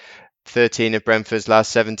 72%. 13 of Brentford's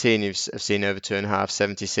last 17 have seen over 2.5,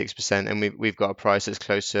 76%, and we've got a price that's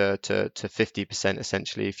closer to 50%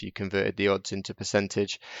 essentially if you converted the odds into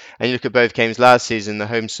percentage. And you look at both games last season, the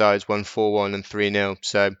home sides won 4-1 and 3-0,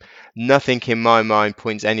 so nothing in my mind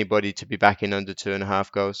points anybody to be backing under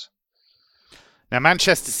 2.5 goals. Now,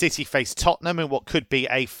 Manchester City face Tottenham in what could be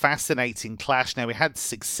a fascinating clash. Now, we had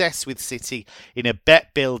success with City in a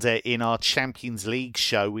bet builder in our Champions League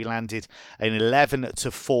show. We landed an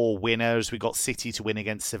 11-4 winner as we got City to win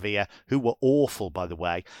against Sevilla, who were awful, by the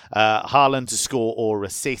way. Haaland to score or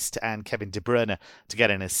assist, and Kevin De Bruyne to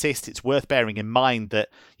get an assist. It's worth bearing in mind that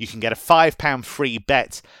you can get a £5 free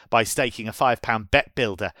bet by staking a £5 bet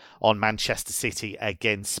builder on Manchester City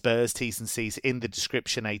against Spurs. T's and C's in the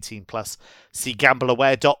description, 18 plus. See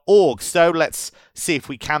gambleaware.org. So let's see if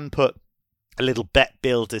we can put a little bet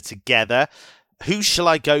builder together. Who shall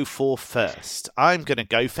I go for first? I'm going to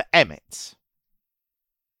go for Emmett.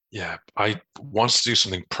 Yeah, I want to do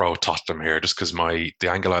something pro Tottenham here, just because the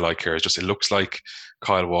angle I like here is just it looks like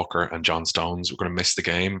Kyle Walker and John Stones were going to miss the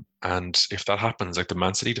game, and if that happens, like the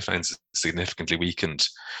Man City defense is significantly weakened.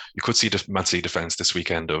 You could see the Man City defense this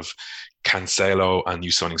weekend of Cancelo and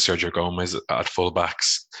you signing Sergio Gomez at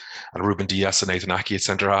fullbacks, and Ruben Dias and Nathan Ake at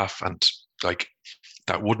centre half, and like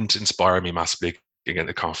that wouldn't inspire me massively again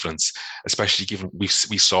the confidence, especially given we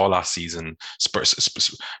saw last season Spurs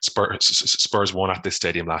won at this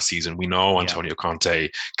stadium last season. We know Antonio Conte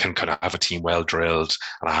can kind of have a team well drilled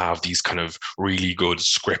and have these kind of really good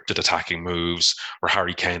scripted attacking moves where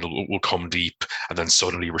Harry Kane will come deep and then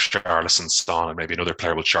suddenly Richarlison, Son, and maybe another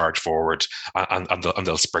player will charge forward and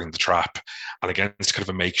they'll spring the trap. And against kind of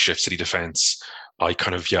a makeshift City defense, I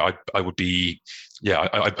would be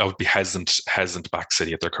hesitant to back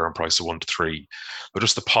City at their current price of 1-3. But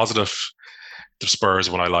just the positive, the Spurs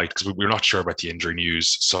one I like, because we're not sure about the injury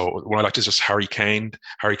news. So what I liked is just Harry Kane.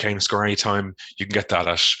 Harry Kane score anytime. You can get that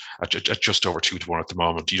at just over 2-1 at the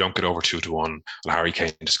moment. You don't get over 2-1 on Harry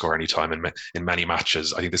Kane to score anytime in many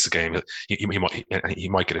matches. I think this is a game that he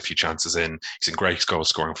might get a few chances in. He's in great goal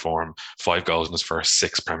scoring form. 5 goals in his first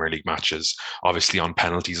 6 Premier League matches. Obviously on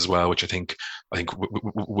penalties as well, which I think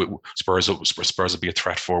Spurs will be a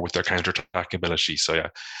threat for with their counter-attacking ability. So yeah,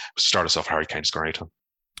 start us off Harry Kane to score anytime.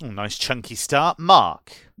 Oh, nice chunky start.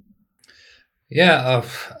 Mark? Yeah,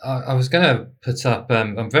 I was going to put up,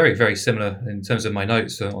 I'm very, very similar in terms of my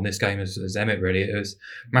notes on this game as Emmett, really. It was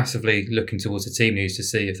massively looking towards the team news to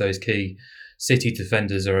see if those key City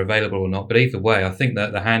defenders are available or not. But either way, I think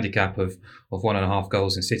that the handicap of 1.5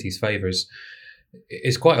 goals in City's favour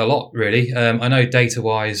is quite a lot, really. I know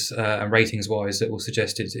data-wise and ratings-wise, it will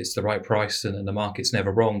suggest it's the right price and the market's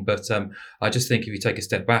never wrong. But I just think if you take a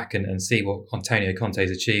step back and see what Antonio Conte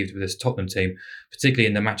has achieved with this Tottenham team, particularly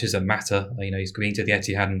in the matches that matter, he's been to the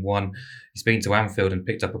Etihad and won. He's been to Anfield and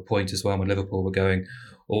picked up a point as well when Liverpool were going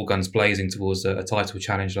all guns blazing towards a title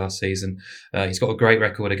challenge last season. He's got a great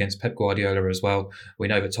record against Pep Guardiola as well. We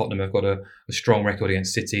know that Tottenham have got a strong record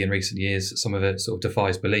against City in recent years. Some of it sort of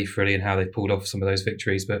defies belief, really, in how they've pulled off some of those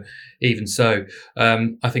victories. But even so,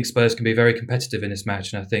 I think Spurs can be very competitive in this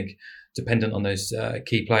match. And I think dependent on those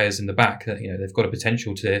key players in the back, that they've got a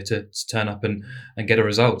potential to turn up and get a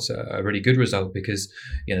result, a really good result, because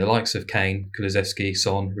the likes of Kane, Kulusevski,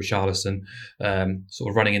 Son, Richarlison, sort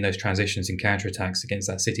of running in those transitions and counter attacks against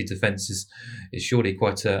that City defence is surely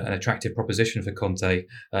quite an attractive proposition for Conte.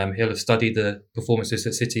 He'll have studied the performances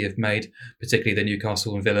that City have made, particularly the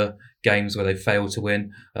Newcastle and Villa games where they've failed to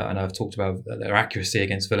win. And I've talked about their accuracy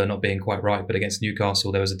against Villa not being quite right, but against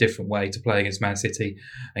Newcastle there was a different way to play against Man City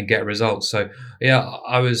and get results. So yeah,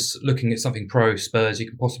 I was looking at something pro Spurs. You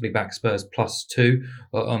can possibly back Spurs +2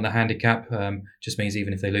 on the handicap. Just means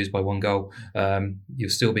even if they lose by 1 goal, you'll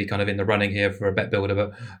still be kind of in the running here for a bet builder.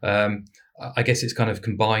 But I guess it's kind of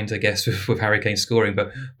combined, with Harry Kane scoring,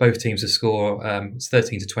 but both teams to score. It's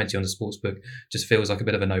 13-20 on the sportsbook. Just feels like a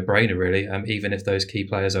bit of a no-brainer, really. Even if those key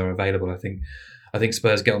players are available, I think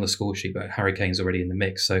Spurs get on the score sheet, but Harry Kane's already in the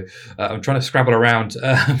mix. So I'm trying to scrabble around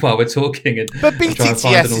while we're talking. But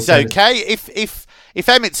BTTS is okay. If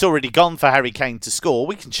Emmett's already gone for Harry Kane to score,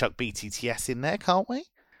 we can chuck BTTS in there, can't we?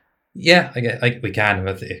 Yeah, we can.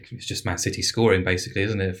 It's just Man City scoring, basically,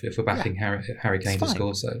 isn't it? If we're backing Harry Kane to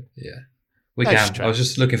score, so yeah. We can. Stress. I was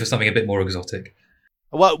just looking for something a bit more exotic.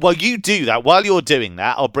 Well, you do that. While you're doing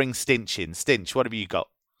that, I'll bring Stinch in. Stinch, what have you got?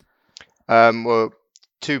 Well,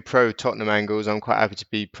 2 pro Tottenham angles. I'm quite happy to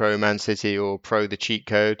be pro Man City or pro the cheat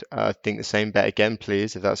code. I think the same bet again,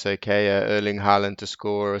 please, if that's okay. Erling Haaland to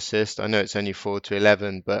score or assist. I know it's only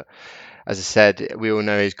 4-11, but as I said, we all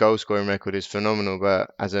know his goal scoring record is phenomenal.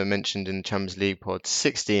 But as I mentioned in the Champions League pod,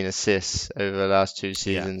 16 assists over the last 2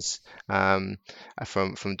 seasons from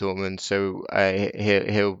Dortmund. So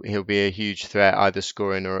he'll be a huge threat, either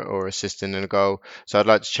scoring or assisting in a goal. So I'd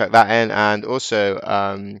like to check that in, and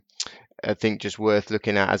also. I think just worth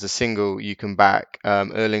looking at as a single, you can back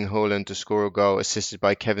Erling Haaland to score a goal assisted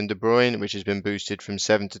by Kevin De Bruyne, which has been boosted from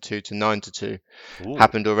 7-2 to 9-2. Ooh.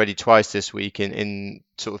 Happened already twice this week in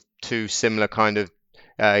sort of 2 similar kind of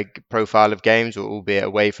profile of games, or albeit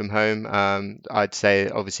away from home. I'd say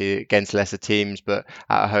obviously against lesser teams, but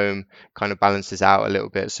at home kind of balances out a little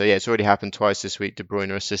bit. So yeah, it's already happened twice this week. De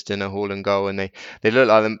Bruyne assisting a Haaland goal, and they look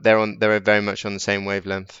like they're very much on the same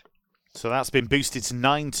wavelength. So that's been boosted to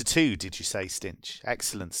 9-2, did you say, Stinch?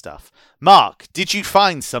 Excellent stuff. Mark, did you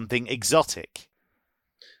find something exotic?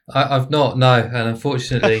 I've not, no. And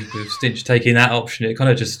unfortunately, with Stinch taking that option, it kind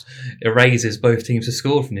of just erases both teams to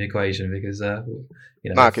score from the equation because,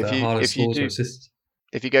 Mark, if you do,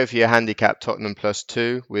 if you go for your handicap, Tottenham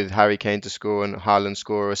 +2 with Harry Kane to score and Haaland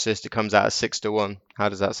score or assist, it comes out at 6-1. How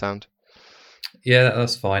does that sound? Yeah,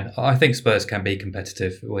 that's fine. I think Spurs can be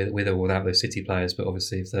competitive with or without those City players, but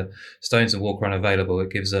obviously if the Stones and Walker are unavailable, it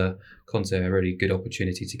gives Conte a really good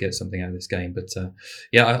opportunity to get something out of this game. But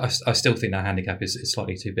I still think that handicap is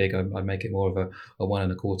slightly too big. I'd make it more of a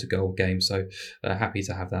 1.25 goal game. So happy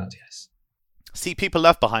to have that, yes. See, people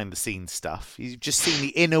love behind the scenes stuff. You've just seen the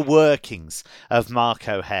inner workings of Mark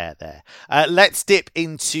O'Hare there. Let's dip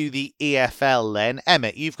into the EFL then.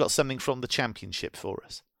 Emmett, you've got something from the Championship for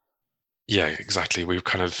us. Yeah, exactly. We've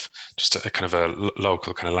kind of just a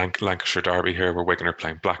local kind of Lancashire derby here where Wigan are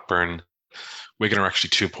playing Blackburn. Wigan are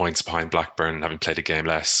actually 2 points behind Blackburn, having played a game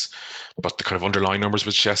less. But the kind of underlying numbers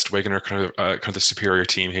would suggest Wigan are kind of the superior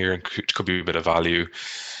team here and could be a bit of value.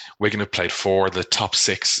 Wigan have played 4 of the top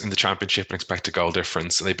 6 in the Championship and expected goal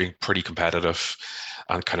difference, and they've been pretty competitive.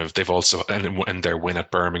 And kind of they've also, in their win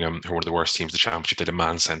at Birmingham, who are one of the worst teams in the Championship, they had a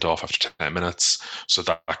man sent off after 10 minutes. So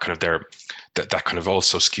that kind of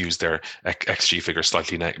also skews their XG figure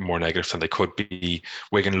slightly more negative than they could be.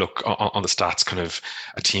 Wigan look on the stats kind of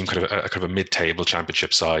a team kind of a mid-table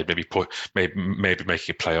Championship side, maybe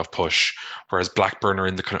making a playoff push, whereas Blackburn are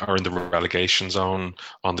in the relegation zone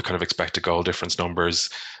on the kind of expected goal difference numbers.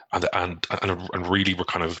 And really were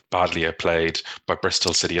kind of badly outplayed by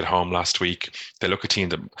Bristol City at home last week. They look a team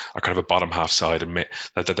that are kind of a bottom half side and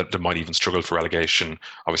that might even struggle for relegation.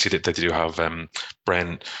 Obviously, they do have Ben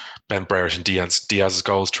Brereton and Diaz's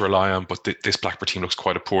goals to rely on, but this Blackburn team looks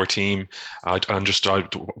quite a poor team. I'd just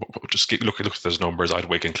look at those numbers. I'd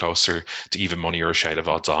Wigan closer to even money or a shade of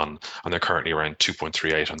odds on, and they're currently around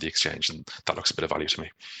 2.38 on the exchange, and that looks a bit of value to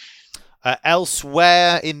me.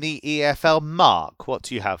 Elsewhere in the EFL, Mark, what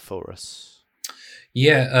do you have for us?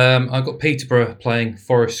 Yeah, I've got Peterborough playing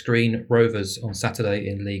Forest Green Rovers on Saturday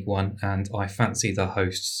in League One, and I fancy the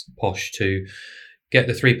hosts, Posh, to get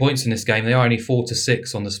the 3 points in this game. They are only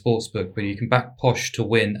 4-6 on the sportsbook, but you can back Posh to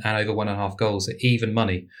win and over 1.5 goals at even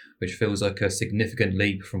money, which feels like a significant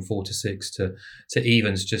leap from 4-6 to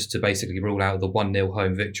evens, just to basically rule out the 1-0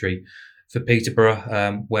 home victory for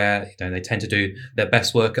Peterborough, where they tend to do their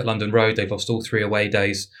best work at London Road. They've lost all 3 away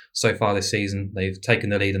days so far this season. They've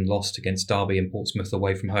taken the lead and lost against Derby and Portsmouth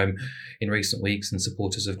away from home in recent weeks, and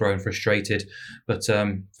supporters have grown frustrated, but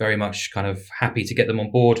very much kind of happy to get them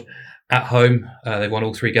on board at home. They've won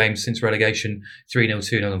all 3 games since relegation, 3-0,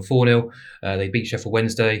 2-0 and 4-0. They beat Sheffield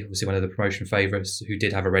Wednesday, obviously one of the promotion favourites, who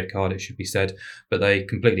did have a red card, it should be said, but they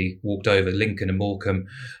completely walked over Lincoln and Morecambe.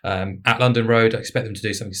 At London Road, I expect them to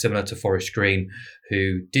do something similar to Forest Green,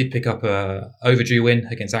 who did pick up a overdue win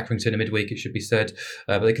against Accrington in midweek, it should be said,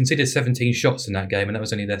 but they conceded 17 shots in that game, and that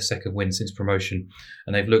was only their second win since promotion,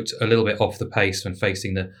 and they've looked a little bit off the pace when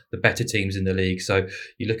facing the better teams in the league. So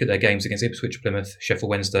you look at their games against Ipswich, Plymouth, Sheffield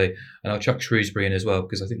Wednesday, and I'll chuck Shrewsbury in as well,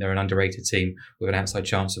 because I think they're an underrated team with an outside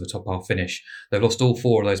chance of a top half finish. They've lost all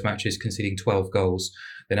 4 of those matches, conceding 12 goals.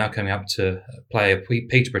 They're now coming up to play a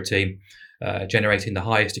Peterborough team, generating the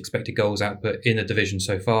highest expected goals output in the division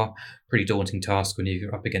so far. Pretty daunting task when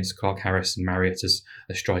you're up against Clark Harris and Marriott as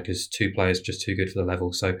strikers, 2 players just too good for the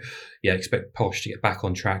level. So yeah, expect Posh to get back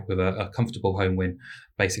on track with a comfortable home win,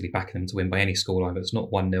 basically backing them to win by any scoreline, but it's not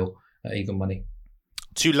 1-0 at even money.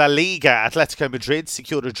 To La Liga, Atletico Madrid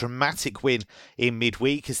secured a dramatic win in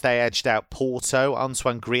midweek as they edged out Porto.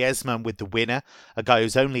 Antoine Griezmann with the winner, a guy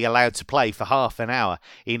who's only allowed to play for half an hour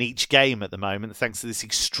in each game at the moment, thanks to this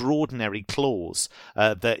extraordinary clause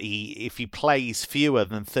that if he plays fewer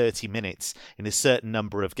than 30 minutes in a certain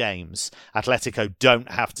number of games, Atletico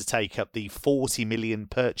don't have to take up the 40 million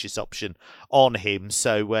purchase option on him.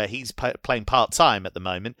 So he's playing part-time at the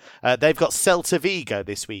moment. They've got Celta Vigo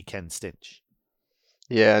this weekend, Stinch.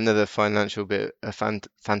 Yeah, another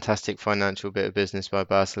fantastic financial bit of business by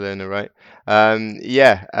Barcelona, right?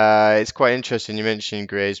 It's quite interesting you mentioned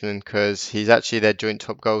Griezmann because he's actually their joint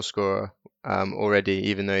top goal scorer already,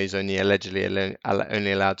 even though he's only allegedly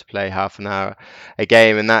only allowed to play half an hour a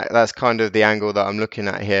game, and that's kind of the angle that I'm looking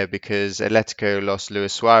at here, because Atletico lost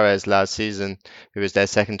Luis Suarez last season, who was their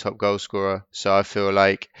second top goal scorer. So I feel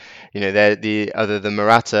like, they're other than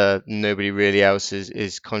Morata, nobody really else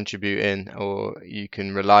is contributing, or you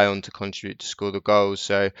can rely on to contribute to score the goals.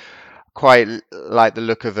 So quite like the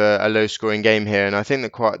look of a low-scoring game here, and I think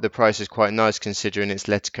the price is quite nice considering it's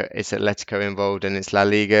Atletico involved and it's La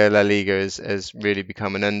Liga. La Liga has really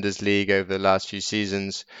become an unders league over the last few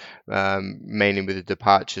seasons, mainly with the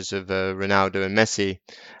departures of Ronaldo and Messi.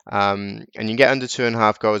 And you get under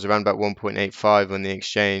 2.5 goals around about 1.85 on the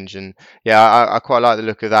exchange. And yeah, I quite like the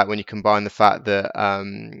look of that when you combine the fact that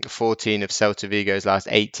 14 of Celta Vigo's last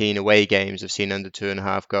 18 away games have seen under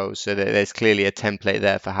 2.5 goals. So there's clearly a template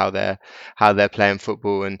there for how they're playing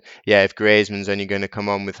football. And yeah, if Griezmann's only going to come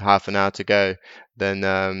on with half an hour to go, then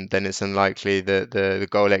it's unlikely that the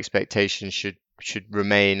goal expectation should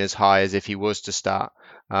remain as high as if he was to start.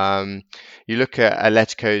 You look at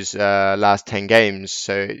Atletico's last 10 games,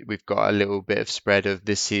 so we've got a little bit of spread of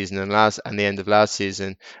this season and the end of last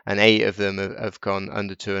season, and 8 of them have gone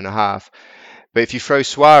under 2.5. But if you throw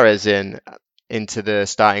Suarez into the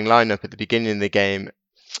starting lineup at the beginning of the game,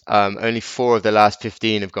 only 4 of the last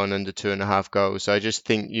 15 have gone under 2.5 goals. So I just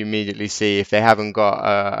think you immediately see if they haven't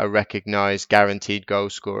got a recognised guaranteed goal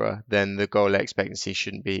scorer, then the goal expectancy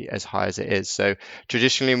shouldn't be as high as it is. So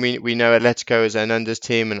traditionally, we know Atletico is an unders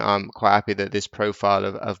team, and I'm quite happy that this profile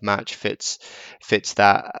of match fits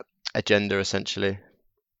that agenda essentially.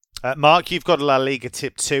 Mark, you've got a La Liga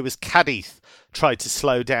tip too, as Cadiz tried to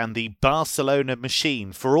slow down the Barcelona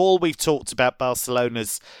machine. For all we've talked about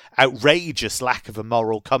Barcelona's outrageous lack of a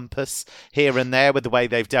moral compass here and there with the way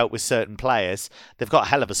they've dealt with certain players, they've got a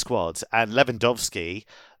hell of a squad, and Lewandowski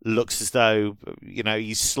looks as though,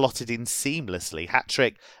 he's slotted in seamlessly.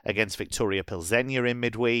 Hat-trick against Victoria Pilsenia in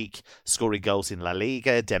midweek, scoring goals in La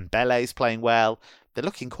Liga. Dembele's playing well. They're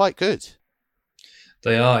looking quite good.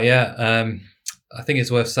 They are, yeah. I think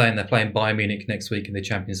it's worth saying they're playing Bayern Munich next week in the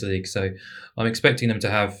Champions League, so I'm expecting them to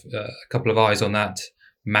have a couple of eyes on that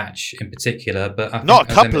match in particular. But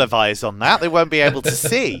not a couple of eyes on that; they won't be able to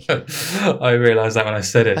see. I realised that when I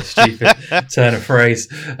said it. Stupid turn of phrase.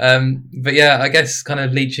 But yeah, I guess kind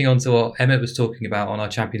of leeching onto what Emmett was talking about on our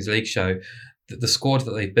Champions League show. The squad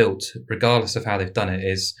that they've built, regardless of how they've done it,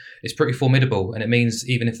 is pretty formidable, and it means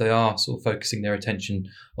even if they are sort of focusing their attention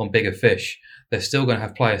on bigger fish, they're still going to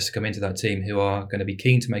have players to come into that team who are going to be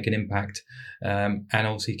keen to make an impact, and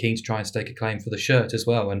obviously keen to try and stake a claim for the shirt as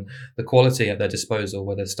well. And the quality at their disposal,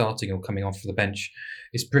 whether starting or coming off the bench,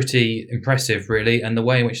 is pretty impressive, really. And the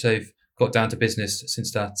way in which they've got down to business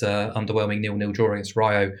since that underwhelming 0-0 draw against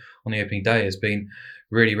Rayo on the opening day has been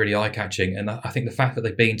really, really eye-catching. And I think the fact that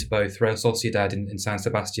they've been to both Real Sociedad in San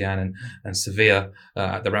Sebastian and Sevilla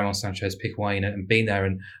at the Ramon Sanchez Pizjuán and been there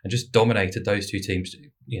and just dominated those two teams,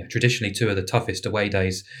 traditionally 2 of the toughest away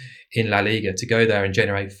days in La Liga, to go there and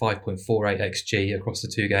generate 5.48 XG across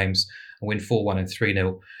the 2 games and win 4-1 and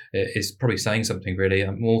 3-0 is probably saying something, really,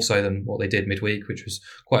 more so than what they did midweek, which was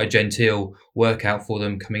quite a genteel workout for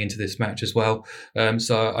them coming into this match as well.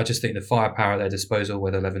 So I just think the firepower at their disposal,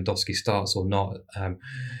 whether Lewandowski starts or not,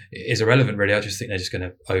 is irrelevant, really. I just think they're just going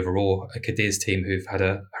to overawe a Cadiz team who've had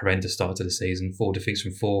a horrendous start to the season, 4 defeats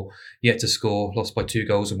from 4, yet to score, lost by 2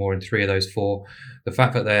 goals or more in 3 of those 4. The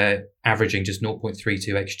fact that they're averaging just 0.32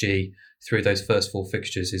 XG through those first 4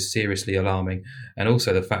 fixtures is seriously alarming, and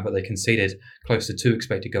also the fact that they conceded close to 2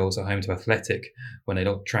 expected goals at home to Athletic when they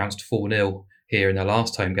got trounced 4-0 here in their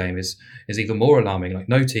last home game is even more alarming. Like,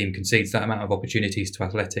 no team concedes that amount of opportunities to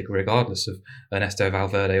Athletic, regardless of Ernesto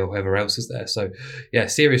Valverde or whoever else is there. So yeah,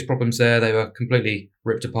 serious problems there. They were completely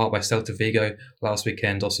ripped apart by Celta Vigo last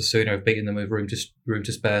weekend. Osasuna have beaten them with room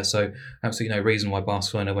to spare. So absolutely no reason why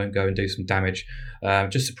Barcelona won't go and do some damage.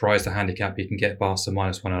 Just surprised the handicap you can get Barca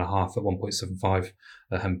minus 1.5 at 1.75.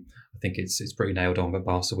 I think it's pretty nailed on, but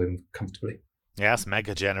Barca win comfortably. Yeah, that's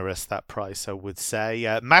mega generous, that price, I would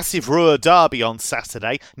say. Massive Ruhr derby on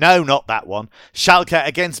Saturday. No, not that one. Schalke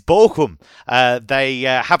against Bochum. They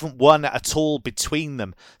haven't won at all between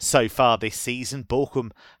them so far this season.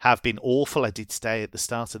 Bochum have been awful. I did stay at the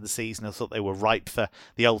start of the season. I thought they were ripe for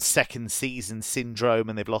the old second season syndrome,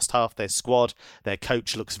 and they've lost half their squad. Their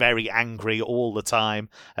coach looks very angry all the time.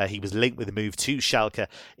 He was linked with a move to Schalke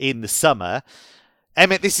in the summer.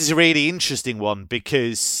 Emmett, this is a really interesting one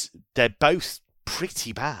because they're both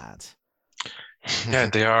pretty bad. Yeah,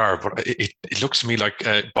 they are, but it looks to me like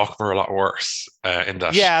Bochum are a lot worse in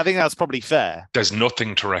that. Yeah, I think that's probably fair. There's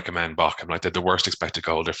nothing to recommend Bochum. Like, they're the worst expected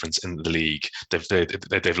goal difference in the league.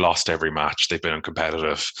 They've lost every match. They've been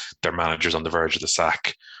uncompetitive. Their manager's on the verge of the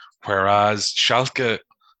sack. Whereas Schalke,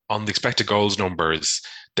 on the expected goals numbers,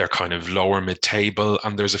 they're kind of lower mid-table,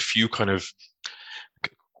 and there's a few kind of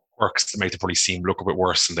works that make them probably seem look a bit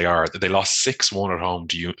worse than they are. They lost 6-1 at home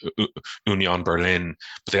to Union Berlin,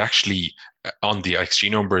 but they actually, on the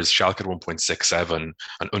XG numbers, Schalke at 1.67,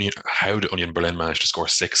 and how did Union Berlin manage to score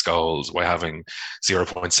 6 goals while having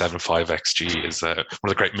 0.75 XG is one of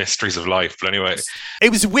the great mysteries of life. But anyway,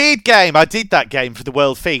 it was a weird game. I did that game for the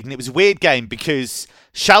World Feed, and it was a weird game because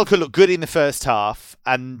Schalke looked good in the first half,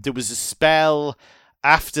 and there was a spell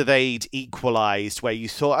after they'd equalised, where you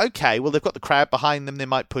thought, okay, well, they've got the crowd behind them, they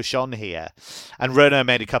might push on here. And Renault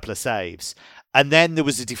made a couple of saves. And then there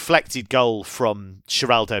was a deflected goal from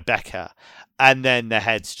Geraldo Becker, and then their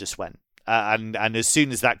heads just went. And as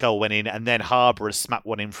soon as that goal went in, and then Harbour smacked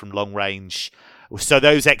one in from long range. So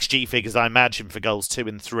those XG figures, I imagine, for goals 2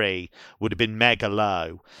 and 3 would have been mega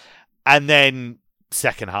low. And then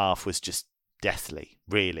second half was just deathly,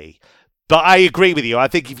 really. But I agree with you. I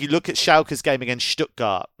think if you look at Schalke's game against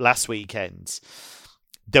Stuttgart last weekend,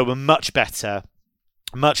 they were much better,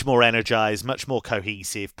 much more energised, much more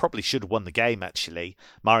cohesive. Probably should have won the game, actually.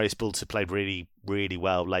 Marius Bülter played really, really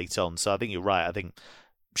well late on. So I think you're right. I think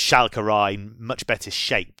Schalke are in much better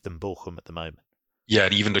shape than Bochum at the moment. Yeah,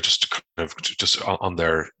 and even just on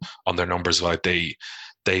their numbers, like they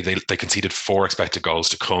conceded 4 expected goals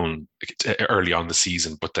to Cologne early on in the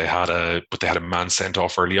season, but they had a man sent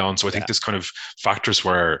off early on. So I think there's kind of factors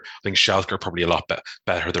where I think Schalke are probably a lot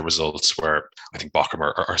better the results, where I think Bochum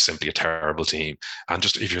are simply a terrible team. And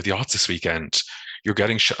just if you're the odds this weekend, you're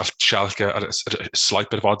getting Schalke at a slight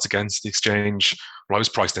bit of odds against the exchange. When I was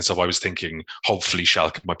pricing this up, I was thinking hopefully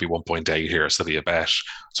Schalke might be 1.8 here, so there'll be a bet.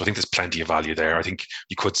 So I think there's plenty of value there. I think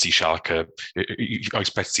you could see Schalke. I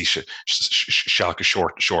expect to see Schalke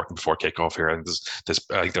shorten before kickoff here, and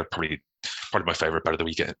I think they're probably my favourite bet of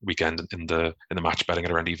the weekend in the match betting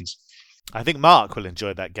at around evens. I think Mark will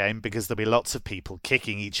enjoy that game because there'll be lots of people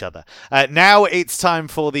kicking each other. Now it's time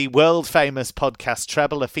for the world-famous podcast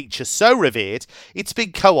Treble, a feature so revered it's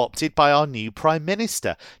been co-opted by our new Prime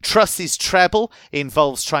Minister. Truss's Treble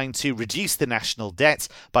involves trying to reduce the national debt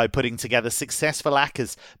by putting together successful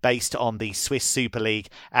ACCAs based on the Swiss Super League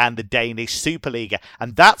and the Danish Superliga.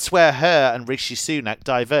 And that's where her and Rishi Sunak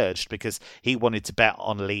diverged, because he wanted to bet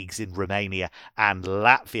on leagues in Romania and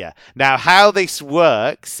Latvia. Now, how this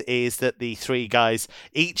works is that the 3 guys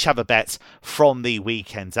each have a bet from the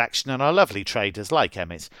weekend's action, and our lovely traders like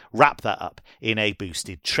Emmett wrap that up in a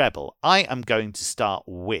boosted treble. I am going to start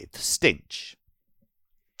with Stinch.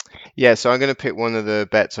 Yeah, so I'm going to pick one of the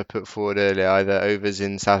bets I put forward earlier, either overs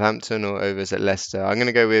in Southampton or overs at Leicester. I'm going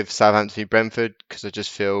to go with Southampton v Brentford because I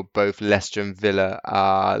just feel both Leicester and Villa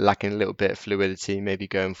are lacking a little bit of fluidity maybe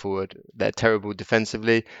going forward. They're terrible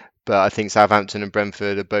defensively, but I think Southampton and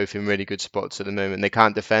Brentford are both in really good spots at the moment. They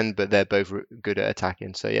can't defend, but they're both good at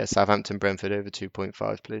attacking. So yeah, Southampton, Brentford over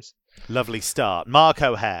 2.5, please. Lovely start. Mark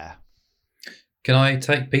O'Hare. Can I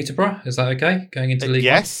take Peterborough? Is that okay? Going into League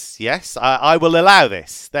Yes, One? Yes. I will allow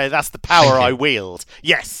this. That's the power I wield.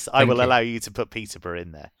 Yes, I will allow you to put Peterborough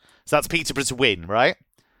in there. So that's Peterborough's win, right?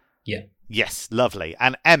 Yeah. Yes, lovely.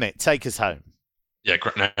 And Emmett, take us home. Yeah,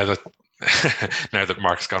 now that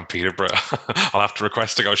Mark's gone Peterborough, I'll have to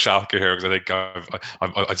request to go Schalke here, because I think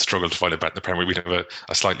I'd struggle to find a bet in the Premier. We'd have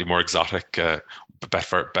a slightly more exotic bet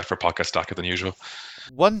for podcast stacker than usual.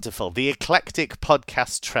 Wonderful. The eclectic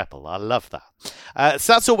podcast treble. I love that.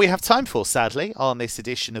 So that's all we have time for, sadly, on this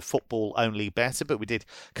edition of Football Only Better, but we did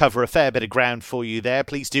cover a fair bit of ground for you there.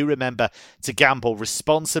 Please do remember to gamble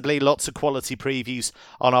responsibly. Lots of quality previews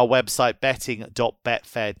on our website,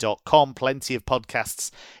 betting.betfair.com. Plenty of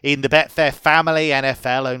podcasts in the Betfair family,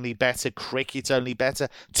 NFL Only Better, Cricket Only Better,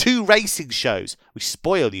 2 racing shows. We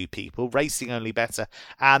spoil you people, Racing Only Better,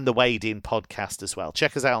 and the Wade In podcast as well.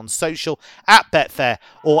 Check us out on social, at Betfair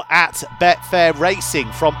or at Betfair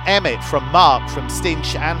Racing. From Emmett, from Mark, from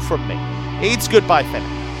Stinch, and from me, it's goodbye for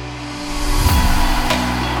now.